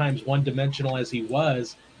sometimes one-dimensional as he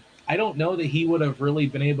was, I don't know that he would have really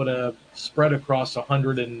been able to spread across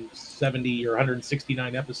 170 or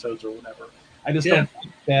 169 episodes or whatever. I just don't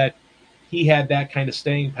think that he had that kind of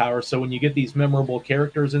staying power. So when you get these memorable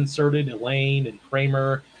characters inserted, Elaine and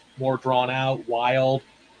Kramer, more drawn out, wild,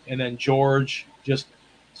 and then George, just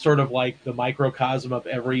sort of like the microcosm of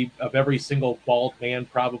every single bald man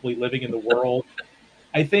probably living in the world.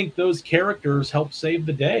 I think those characters helped save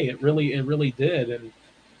the day. It really did. And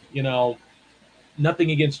you know,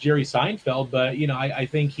 nothing against Jerry Seinfeld, but I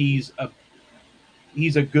think he's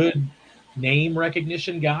a good name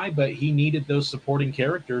recognition guy, but he needed those supporting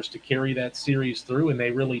characters to carry that series through, and they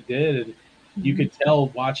really did. And you could tell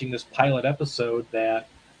watching this pilot episode that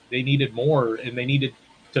they needed more, and they needed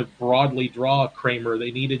to broadly draw Kramer.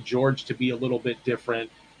 They needed George to be a little bit different,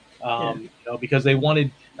 because they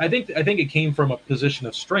wanted. I think it came from a position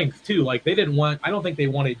of strength too. Like they didn't want. I don't think they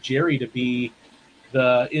wanted Jerry to be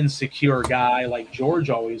the insecure guy like George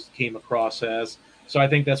always came across as. So I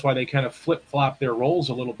think that's why they kind of flip-flopped their roles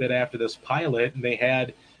a little bit after this pilot, and they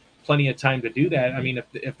had plenty of time to do that. I mean,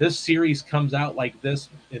 if this series comes out like this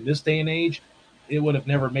in this day and age, it would have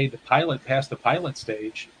never made the pilot past the pilot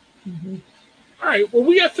stage. Mm-hmm. All right, well,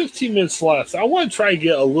 we got 15 minutes left. I want to try and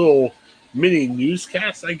get a little mini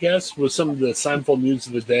newscast, I guess, with some of the Seinfeld news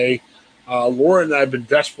of the day. Laura and I have been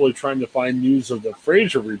desperately trying to find news of the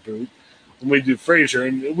Frasier reboot when we do Frasier,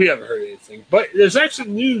 and we haven't heard anything. But there's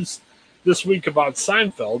actually news this week about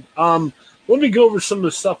Seinfeld. Let me go over some of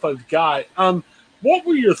the stuff I've got. What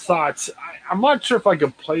were your thoughts? I'm not sure if I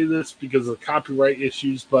can play this because of copyright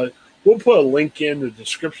issues, but we'll put a link in the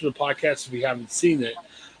description of the podcast if you haven't seen it.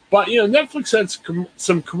 But, Netflix had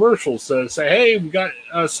some commercials to say, hey, we got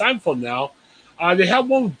Seinfeld now. They have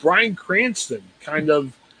one with Bryan Cranston kind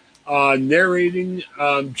of narrating.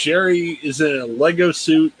 Jerry is in a Lego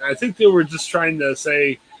suit. I think they were just trying to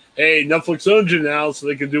say, hey, Netflix owns you now, so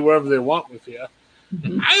they can do whatever they want with you.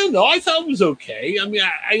 Mm-hmm. I don't know. I thought it was okay. I mean,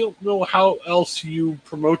 I don't know how else you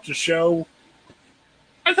promote the show.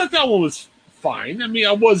 I thought that one was fine. I mean,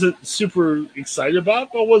 I wasn't super excited about it,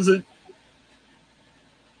 but I wasn't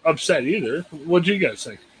upset either. What do you guys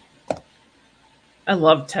think? I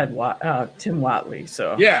love Tim Whatley,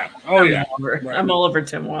 so yeah. I'm all over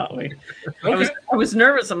Tim Whatley. Okay. I was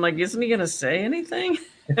nervous. I'm like, isn't he going to say anything?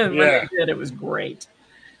 And when he did, it was great.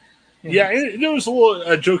 Yeah, and there was a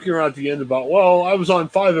little joking around at the end about, well, I was on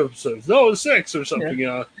 5 episodes. No, it was 6 or something.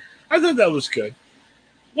 Yeah. I thought that was good.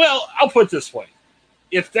 Well, I'll put it this way.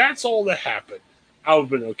 If that's all that happened, I would have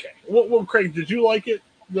been okay. Well, Craig, did you like it?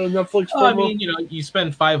 The Netflix promo? I mean, you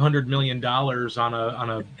spend $500 million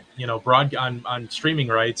on on streaming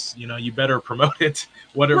rights. You better promote it,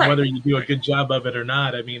 whether you do a good job of it or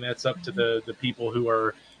not. I mean, that's up to the people who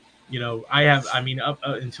are, up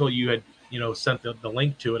until you had sent the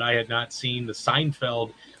link to it, I had not seen the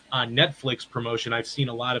Seinfeld on Netflix promotion. I've seen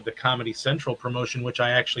a lot of the Comedy Central promotion, which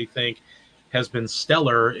I actually think has been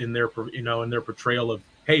stellar in their portrayal of,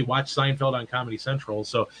 hey, watch Seinfeld on Comedy Central.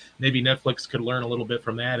 So maybe Netflix could learn a little bit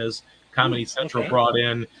from that, as Comedy Central brought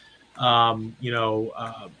in,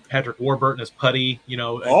 Patrick Warburton as Putty,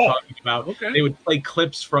 talking about, they would play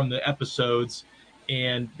clips from the episodes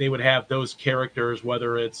and they would have those characters,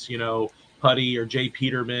 whether it's, Putty or Jay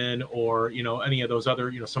Peterman or, any of those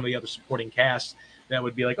other, some of the other supporting casts that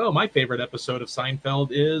would be like, oh, my favorite episode of Seinfeld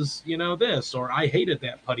is, this, or I hated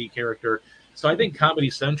that Putty character. So I think Comedy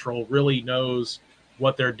Central really knows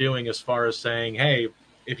what they're doing as far as saying, hey,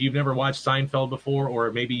 if you've never watched Seinfeld before,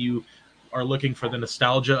 or maybe you are looking for the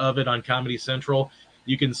nostalgia of it on Comedy Central,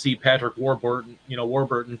 you can see Patrick Warburton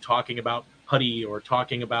talking about Putty or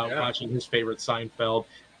talking about watching his favorite Seinfeld.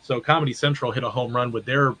 So Comedy Central hit a home run with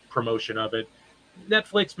their promotion of it.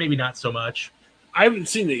 Netflix, maybe not so much. I haven't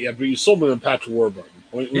seen it yet, but you sold me on Patrick Warburton.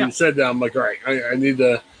 When you said that, I'm like, all right, I need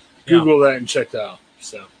to Google that and check that out.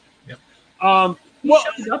 So, he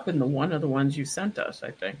shows up in one of the ones you sent us, I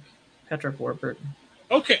think. Patrick Warburton.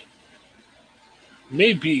 Okay.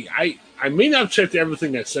 Maybe. I may not have checked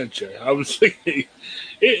everything I sent you. I was thinking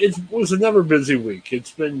it was another busy week.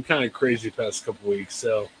 It's been kind of crazy past couple weeks,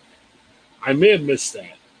 so I may have missed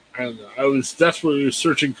that. I don't know. I was desperately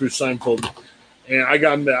searching through Seinfeld, and I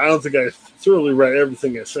don't think I thoroughly read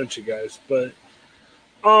everything I sent you guys, but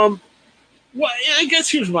well, I guess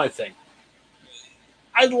here's my thing.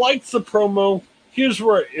 I liked the promo. Here's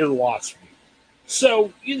where it lost me.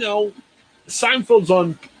 So, Seinfeld's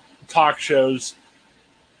on talk shows.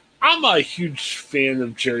 I'm a huge fan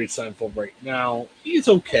of Jerry Seinfeld right now. He's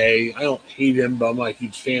okay. I don't hate him, but I'm not a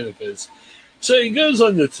huge fan of his. So he goes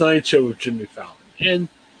on the Tonight Show with Jimmy Fallon, and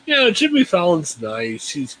Jimmy Fallon's nice.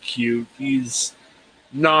 He's cute. He's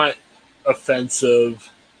not offensive.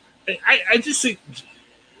 I just think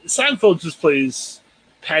Seinfeld just plays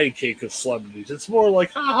patty cake of celebrities. It's more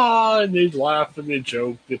like haha, and they laugh and they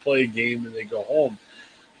joke, they play a game, and they go home.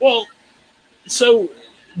 Well, so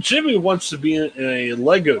Jimmy wants to be in a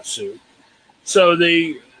Lego suit, so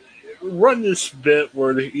they run this bit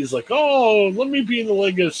where he's like, "Oh, let me be in the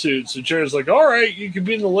Lego suit." So Jerry's like, "All right, you can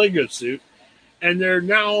be in the Lego suit," and they're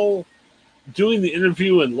now doing the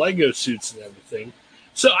interview in Lego suits and everything.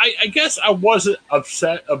 So I guess I wasn't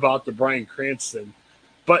upset about the Bryan Cranston,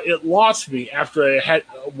 but it lost me after I had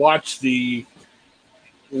watched the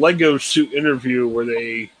Lego suit interview where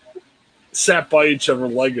they sat by each other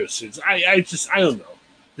in Lego suits. I don't know.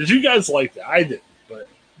 Did you guys like that? I didn't, but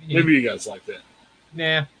maybe you guys liked that.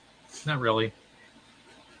 Nah, not really.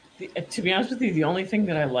 To be honest with you, the only thing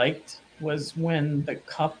that I liked was when the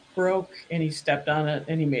cup broke and he stepped on it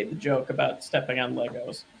and he made the joke about stepping on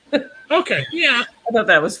Legos. Okay, yeah. I thought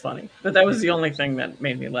that was funny, but that was the only thing that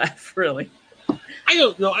made me laugh, really. I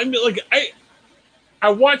don't know. I mean, like, I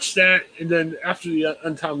watched that, and then after the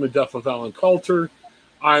untimely death of Alan Coulter,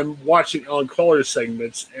 I'm watching Alan Coulter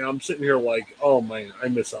segments, and I'm sitting here like, oh man, I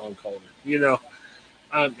miss Alan Coulter, and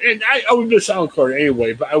I would miss Alan Coulter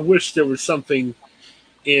anyway, but I wish there was something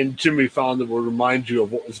in Jimmy Fallon that would remind you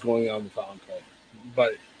of what was going on with Alan Coulter.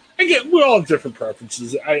 But again, we all have different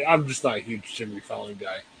preferences. I'm just not a huge Jimmy Fallon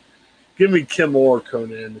guy. Give me Kim or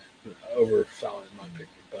Conan over Fallon, in my opinion,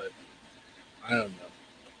 but I don't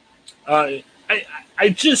know.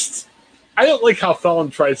 I don't like how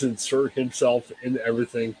Fallon tries to insert himself into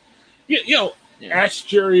everything. Yeah. Ask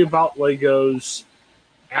Jerry about Legos.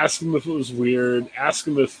 Ask him if it was weird. Ask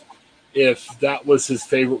him if that was his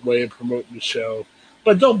favorite way of promoting the show.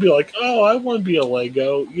 But don't be like, oh, I want to be a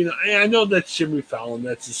Lego. I know that's Jimmy Fallon.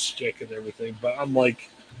 That's his shtick and everything. But I'm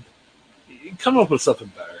like, come up with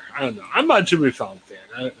something better. I don't know. I'm not a Jimmy Fallon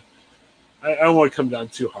fan. I don't want to come down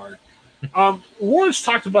too hard. Lawrence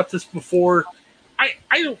talked about this before.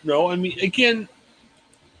 I don't know. I mean, again,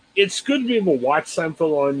 it's good to be able to watch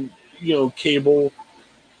Seinfeld on, cable.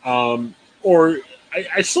 Or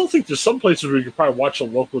I still think there's some places where you could probably watch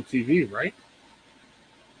on local TV, right?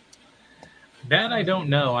 That I don't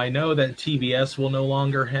know. I know that TBS will no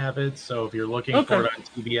longer have it, so if you're looking for it on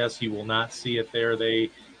TBS, you will not see it there.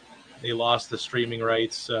 They lost the streaming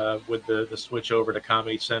rights with the switch over to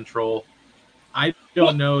Comedy Central. I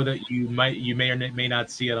don't know that you may or may not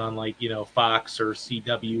see it on Fox or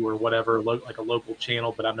CW or whatever, like a local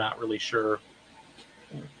channel, but I'm not really sure.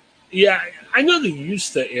 Yeah, I know they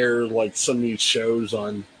used to air like some of these shows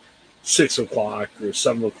on 6 o'clock or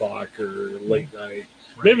 7 o'clock or late night.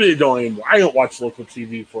 Right. Maybe they don't anymore. I don't watch local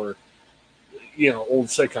TV for old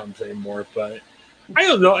sitcoms anymore, but I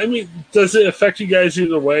don't know. I mean, does it affect you guys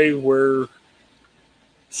either way where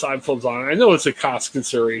Seinfeld's on? I know it's a cost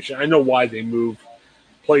consideration. I know why they move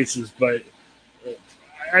places, but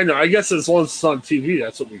I know. I guess as long as it's on TV,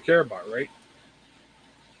 that's what we care about, right?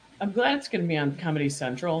 I'm glad it's going to be on Comedy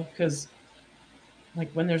Central because,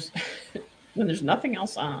 when there's nothing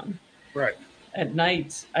else on, right, at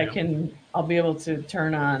night, I'll be able to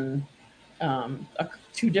turn on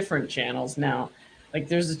 2 different channels now. Like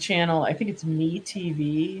there's a channel, I think it's Me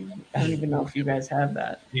TV. I don't even know if you guys have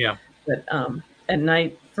that. Yeah. But at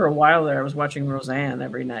night, for a while there, I was watching Roseanne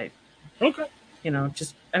every night. Okay.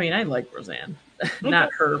 I like Roseanne.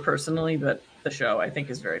 Not her personally, but the show I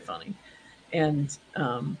think is very funny. And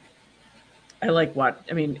I like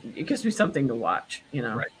it gives me something to watch,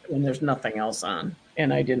 right. when there's nothing else on.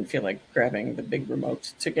 And I didn't feel like grabbing the big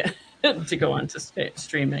remote to get to go on to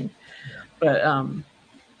streaming. Yeah. But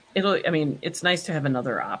it's nice to have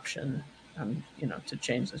another option, to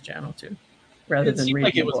change the channel to, rather than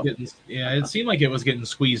reading. It seemed like it was getting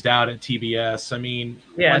squeezed out at TBS. I mean,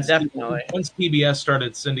 definitely. Once TBS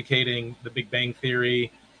started syndicating The Big Bang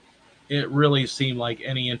Theory, it really seemed like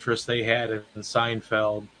any interest they had in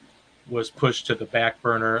Seinfeld was pushed to the back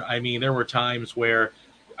burner. I mean, there were times where,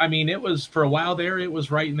 it was for a while there, it was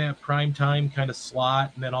right in that prime time kind of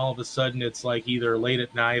slot. And then all of a sudden it's like either late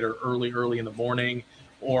at night or early in the morning,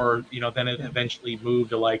 or, then it eventually moved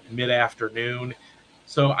to mid-afternoon.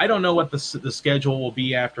 So I don't know what the schedule will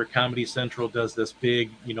be after Comedy Central does this big,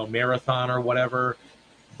 marathon or whatever.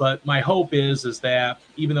 But my hope is that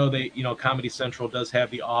even though they, Comedy Central does have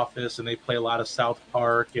The Office and they play a lot of South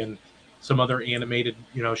Park and some other animated,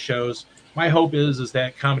 shows, my hope is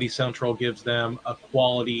that Comedy Central gives them a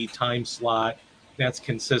quality time slot that's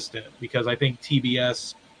consistent, because I think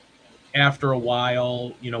TBS, after a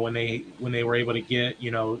while, when they were able to get,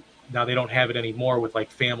 now they don't have it anymore with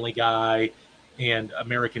Family Guy and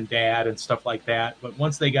American Dad and stuff like that. But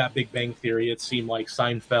once they got Big Bang Theory, it seemed like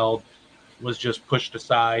Seinfeld was just pushed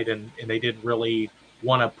aside, and they didn't really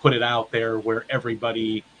want to put it out there where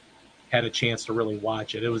everybody had a chance to really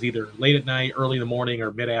watch it. It was either late at night, early in the morning,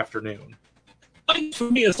 or mid-afternoon. Like,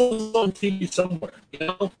 for me, it's always on TV somewhere,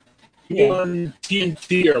 Yeah. on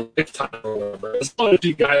TNT or Lifetime or whatever. As long as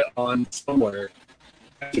you got it on somewhere,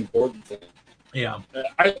 that's the important thing. Yeah.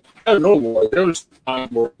 I don't know more. There was a time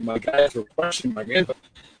where my guys were questioning my game, but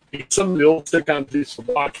some of the old sitcoms they used to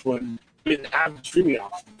watch when we didn't have streaming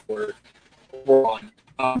options were on.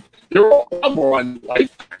 There were a lot more on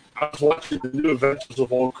Lifetime. I was watching the new Adventures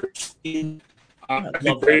of Old Christine. I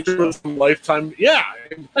think Rachel was on Lifetime. Yeah.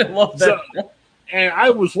 I love that. So, and I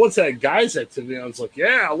was once at a guy's activity. I was like,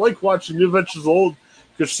 yeah, I like watching New Adventures of Old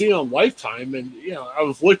Christine on Lifetime. And, I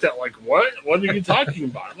was looked at like, what? What are you talking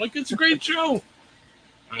about? I'm like, it's a great show.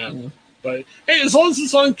 But, hey, as long as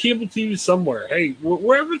it's on cable TV somewhere, hey,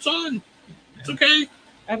 wherever it's on, it's okay.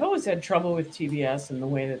 I've always had trouble with TBS and the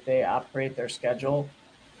way that they operate their schedule.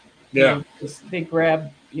 Yeah. They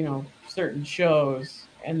grab, certain shows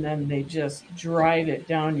and then they just drive it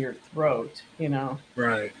down your throat,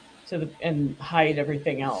 Right. and hide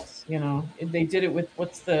everything else, They did it with,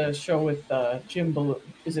 what's the show with Jim Belushi?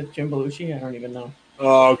 Is it Jim Belushi? I don't even know.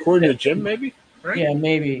 According to Jim, maybe? Right? Yeah,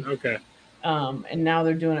 maybe. Okay. And now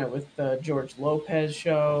they're doing it with the George Lopez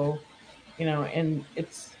show, and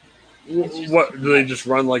it's just, what, do they just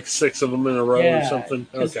run like 6 of them in a row or something?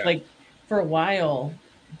 Okay. Like for a while,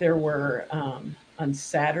 there were on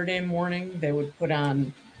Saturday morning they would put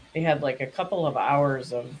on. They had like a couple of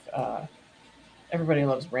hours of Everybody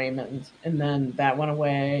Loves Raymond, and then that went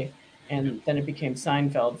away, and then it became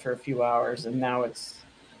Seinfeld for a few hours, and now it's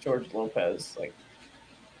George Lopez like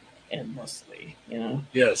endlessly,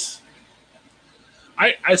 Yes.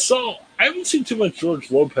 I haven't seen too much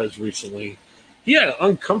George Lopez recently. He had an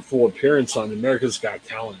uncomfortable appearance on America's Got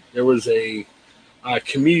Talent. There was a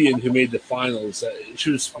comedian who made the finals.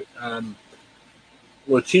 She was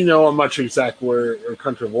Latino. I'm not sure exactly where her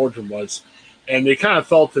country of origin was. And they kind of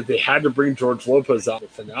felt that they had to bring George Lopez out in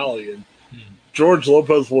the finale. And George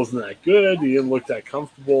Lopez wasn't that good. He didn't look that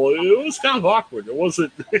comfortable. It was kind of awkward. It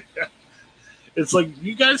wasn't. It's like,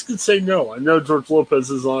 you guys could say no. I know George Lopez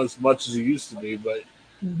isn't on as much as he used to be, but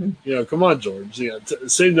come on, George.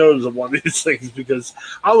 Say no to one of these things, because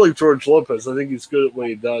I like George Lopez. I think he's good at what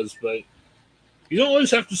he does, but you don't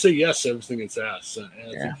always have to say yes to everything that's asked. And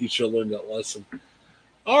I think you should learn that lesson.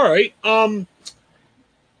 All right. I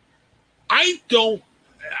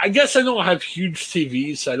guess I don't have huge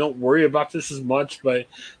TVs, so I don't worry about this as much, but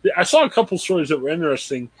I saw a couple stories that were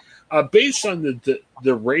interesting. Based on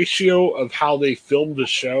the ratio of how they filmed the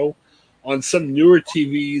show on some newer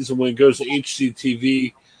TVs, and when it goes to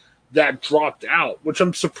HDTV, that dropped out, which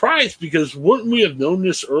I'm surprised, because wouldn't we have known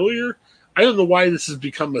this earlier? I don't know why this has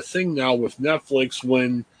become a thing now with Netflix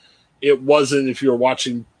when it wasn't if you were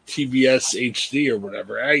watching TBS HD or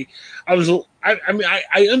whatever. I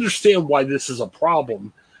understand why this is a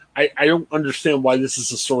problem. I don't understand why this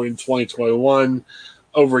is a story in 2021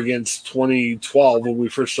 over against 2012 when we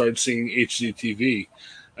first started seeing HD TV.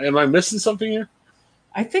 Am I missing something here?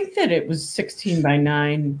 I think that it was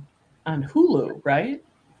 16:9 on Hulu, right?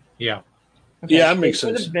 Yeah. Okay. Yeah, that makes sense.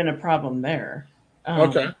 It would have been a problem there.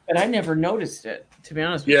 Okay. But I never noticed it, to be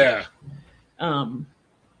honest with you.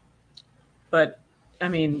 But I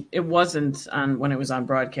mean, it wasn't on when it was on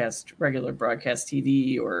regular broadcast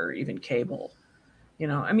TV or even cable.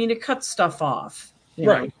 I mean, it cuts stuff off.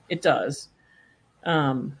 Right. It does.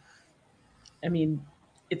 I mean,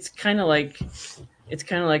 it's kind of like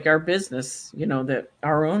our business, that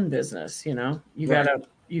our own business, you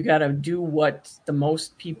gotta do what the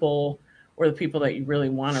most people, or the people that you really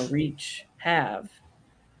want to reach, have,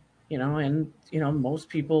 and most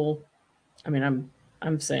people, I mean,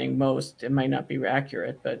 I'm saying most, it might not be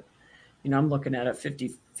accurate, but I'm looking at a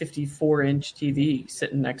 54-inch TV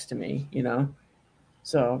sitting next to me,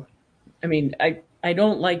 so I mean, I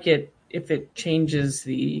don't like it if it changes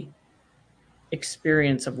the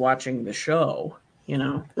experience of watching the show,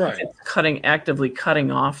 Right. If it's actively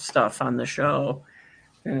cutting off stuff on the show,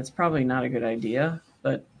 then it's probably not a good idea.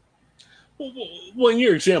 But well, in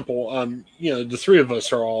your example, the three of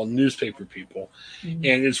us are all newspaper people, and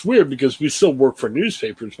it's weird because we still work for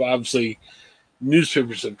newspapers, but obviously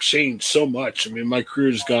newspapers have changed so much. I mean, my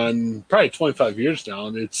career's gone probably 25 years now,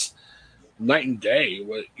 and it's night and day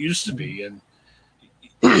what it used to be. And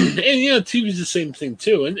TV's the same thing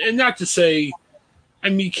too. And not to say, I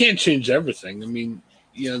mean, you can't change everything. I mean,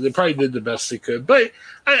 they probably did the best they could, but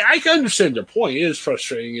I can understand their point. It is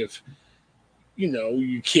frustrating if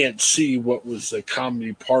you can't see what was the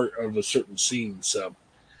comedy part of a certain scene. So,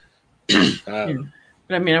 Yeah.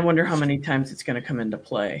 But I mean, I wonder how many times it's going to come into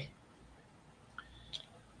play.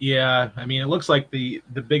 Yeah, I mean, it looks like the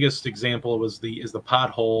biggest example is the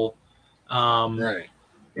pothole, right.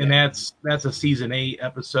 and that's a season 8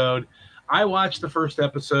 episode. I watched the first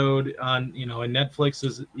episode on and Netflix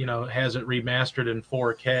is has it remastered in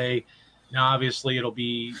 4K. Now, obviously, it'll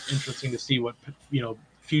be interesting to see what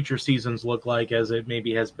future seasons look like as it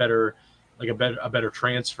maybe has better a better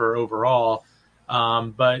transfer overall.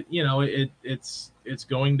 But it's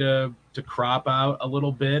going to crop out a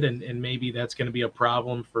little bit, and maybe that's going to be a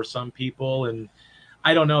problem for some people. And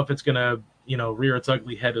I don't know if it's going to rear its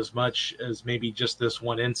ugly head as much as maybe just this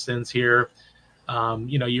one instance here.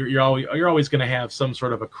 You're always going to have some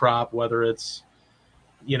sort of a crop, whether it's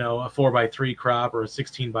a 4x3 crop or a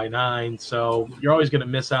 16x9. So you're always going to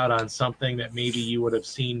miss out on something that maybe you would have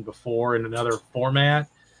seen before in another format.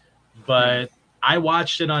 But I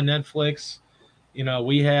watched it on Netflix.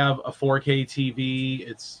 We have a 4K TV.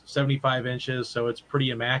 It's 75 inches, so it's pretty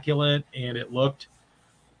immaculate, and it looked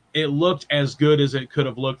as good as it could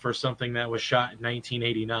have looked for something that was shot in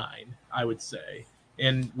 1989, I would say.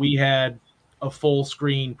 And we had a full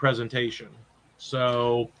screen presentation.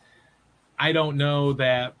 So I don't know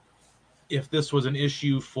that if this was an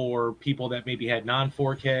issue for people that maybe had non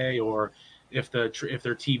 4K, or if their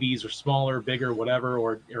TVs are smaller, bigger, whatever,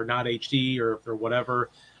 or not HD, or if they're whatever.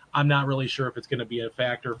 I'm not really sure if it's going to be a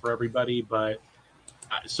factor for everybody, but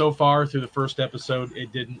so far through the first episode,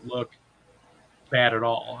 it didn't look bad at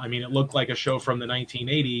all. I mean, it looked like a show from the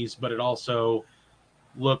 1980s, but it also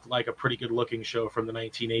looked like a pretty good looking show from the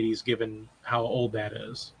 1980s, given how old that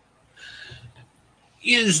is.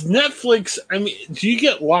 Is Netflix, I mean, do you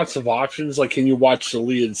get lots of options? Like, can you watch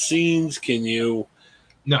deleted scenes? Can you?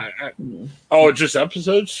 No. Just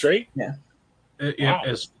episodes straight? Yeah. Wow.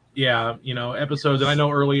 Episodes. And I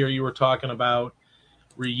know earlier you were talking about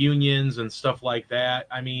reunions and stuff like that.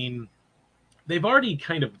 I mean, they've already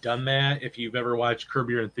kind of done that. If you've ever watched Curb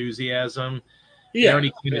Your Enthusiasm, they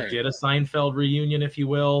already kind of did a Seinfeld reunion, if you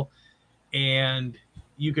will. And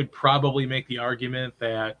you could probably make the argument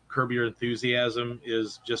that Curb Your Enthusiasm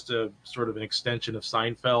is just a sort of an extension of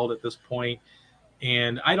Seinfeld at this point.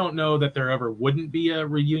 And I don't know that there ever wouldn't be a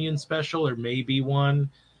reunion special, or maybe one.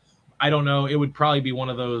 I don't know. It would probably be one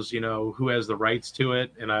of those, who has the rights to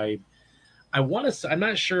it. And I want to. I'm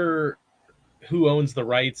not sure who owns the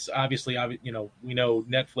rights. Obviously, we know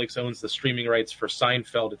Netflix owns the streaming rights for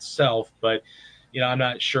Seinfeld itself, but I'm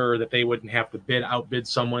not sure that they wouldn't have to outbid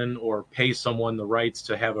someone or pay someone the rights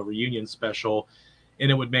to have a reunion special. And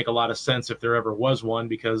it would make a lot of sense if there ever was one,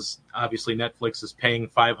 because obviously Netflix is paying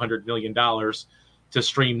 $500 million to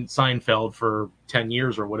stream Seinfeld for 10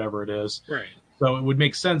 years or whatever it is. Right. So it would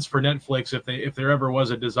make sense for Netflix if there ever was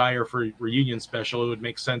a desire for a reunion special. It would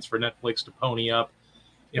make sense for Netflix to pony up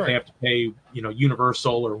if they have to pay,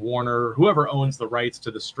 Universal or Warner, whoever owns the rights to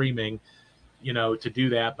the streaming, to do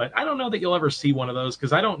that. But I don't know that you'll ever see one of those,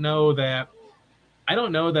 because I don't know that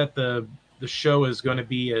the show is going to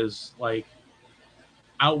be as like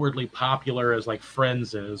outwardly popular as like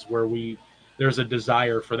Friends is, where there's a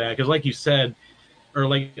desire for that. Because like you said, or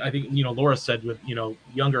like I think Laura said, with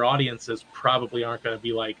younger audiences probably aren't going to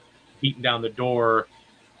be like beating down the door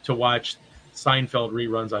to watch Seinfeld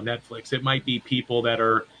reruns on Netflix. It might be people that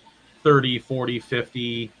are 30, 40,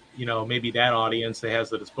 50, maybe that audience that has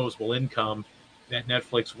the disposable income that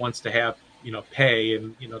Netflix wants to have, pay.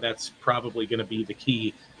 And, that's probably going to be the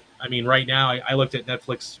key. I mean, right now I looked at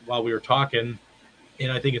Netflix while we were talking, and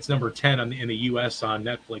I think it's number 10 in the US on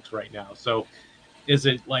Netflix right now. So is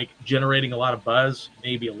it like generating a lot of buzz?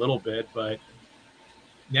 Maybe a little bit, but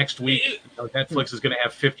next week Netflix is going to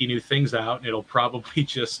have 50 new things out, and it'll probably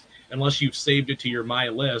just, unless you've saved it to your My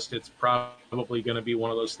List, it's probably going to be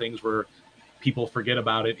one of those things where people forget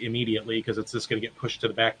about it immediately, because it's just going to get pushed to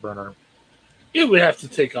the back burner. It would have to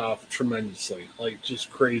take off tremendously, like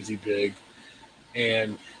just crazy big.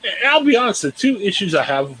 And I'll be honest, the two issues I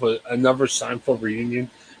have with another Seinfeld reunion,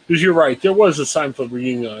 because you're right, there was a Seinfeld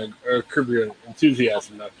reunion on Curb Your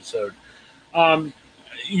Enthusiasm episode.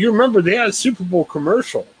 You remember they had a Super Bowl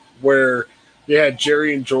commercial where they had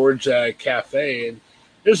Jerry and George at a cafe, and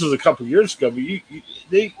this was a couple years ago, but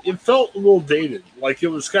it felt a little dated. Like it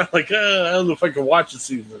was kind of like, I don't know if I can watch a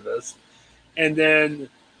season of this. And then,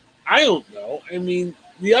 I don't know. I mean,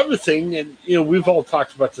 the other thing, and we've all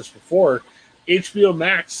talked about this before, HBO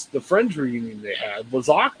Max, the Friends reunion they had was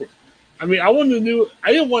awkward. I mean, I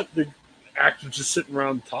didn't want the actors just sitting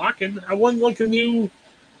around talking. I wanted like a new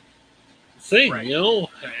thing, right.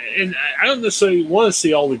 And I don't necessarily want to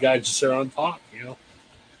see all the guys just sit around and talk,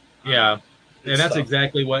 Yeah. And that's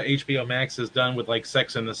exactly what HBO Max has done with like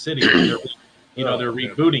Sex and the City. They're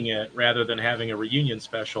rebooting it rather than having a reunion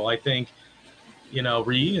special. I think,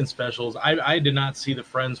 reunion specials. I did not see the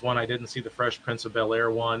Friends one. I didn't see the Fresh Prince of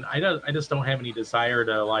Bel-Air one. I just don't have any desire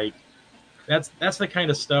to like. That's the kind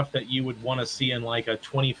of stuff that you would want to see in like a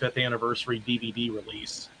 25th anniversary DVD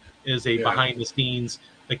release. Is a behind the scenes.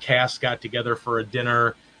 The cast got together for a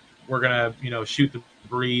dinner. We're gonna shoot the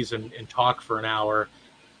breeze and talk for an hour.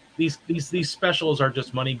 These specials are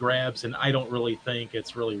just money grabs, and I don't really think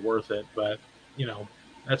it's really worth it. But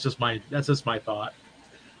that's just my thought.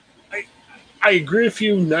 I agree with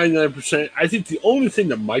you 99%. I think the only thing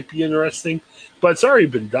that might be interesting, but it's already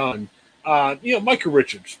been done. Michael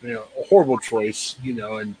Richards, a horrible choice,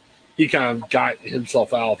 and he kind of got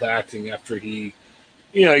himself out of acting after he,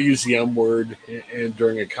 used the M word and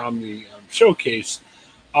during a comedy showcase.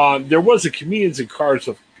 There was a Comedians in Cars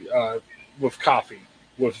with Coffee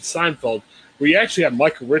with Seinfeld where you actually had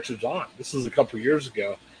Michael Richards on. This was a couple of years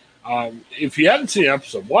ago. If you haven't seen the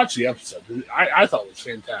episode, watch the episode. I thought it was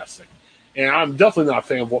fantastic. And I'm definitely not a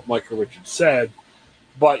fan of what Michael Richards said,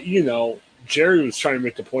 but, Jerry was trying to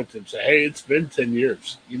make the point to him, say, hey, it's been 10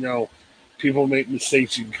 years. People make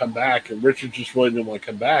mistakes, you can come back. And Richard just really didn't want to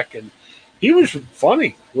come back. And he was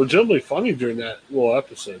funny, legitimately funny during that little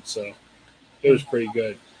episode. So it was pretty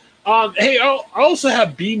good. Hey, I also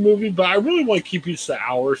have B movie, but I really want to keep you to the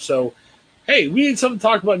hour. So, hey, we need something to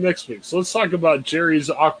talk about next week. So let's talk about Jerry's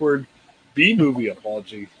awkward B movie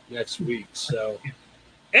apology next week. So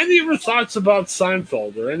any other thoughts about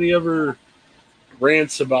Seinfeld or any other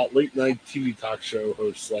rants about late night TV talk show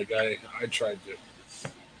hosts like I tried to?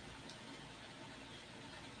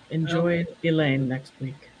 Enjoy Elaine next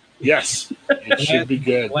week. Yes, it should be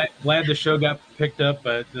good. Glad the show got picked up,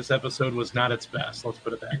 but this episode was not its best. Let's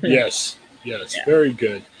put it that way. Yes, very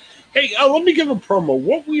good. Hey, let me give a promo.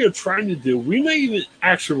 What we are trying to do, we may even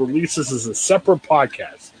actually release this as a separate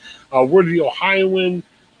podcast. We're the Ohioan.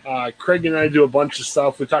 Craig and I do a bunch of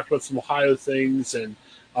stuff. We talk about some Ohio things and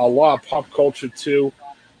a lot of pop culture too.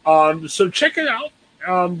 So check it out.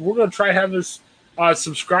 We're going to try to have this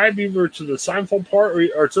subscribe either to the Seinfeld part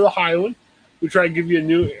or to the Ohioan. We try to give you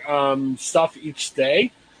new stuff each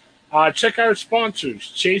day. Check out our sponsors,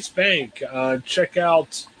 Chase Bank. Check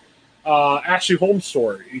out Ashley Home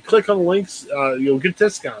Store. You click on the links, you'll get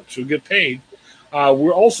discounts. You'll get paid.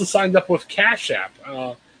 We're also signed up with Cash App.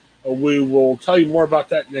 We will tell you more about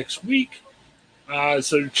that next week.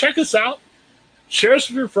 So check us out. Share us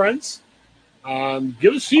with your friends.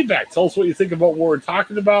 Give us feedback. Tell us what you think about what we're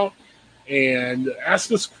talking about. And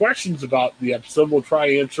ask us questions about the episode. We'll try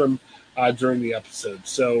to answer them during the episode.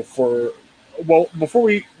 So before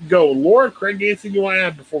we go, Laura, Craig, anything you want to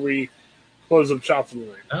add before we close up shop for the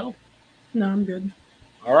night? No, I'm good.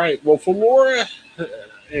 All right. Well, for Laura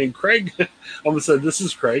and Craig, I'm going to say this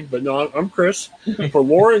is Craig, but no, I'm Chris. For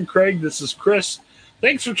Laura and Craig, this is Chris.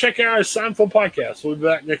 Thanks for checking out our Seinfeld podcast. We'll be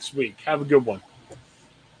back next week. Have a good one.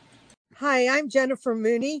 Hi, I'm Jennifer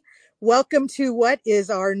Mooney. Welcome to what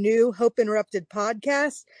is our new Hope Interrupted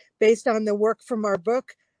podcast based on the work from our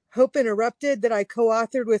book, Hope Interrupted, that I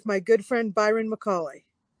co-authored with my good friend Byron McCauley.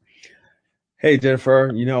 Hey, Jennifer,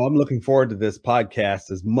 I'm looking forward to this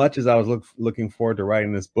podcast as much as I was looking forward to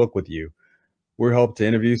writing this book with you. We hope to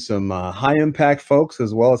interview some high-impact folks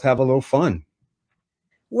as well as have a little fun.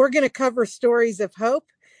 We're going to cover stories of hope.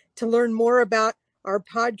 To learn more about our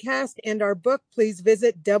podcast and our book, please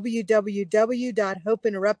visit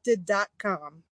www.hopeinterrupted.com.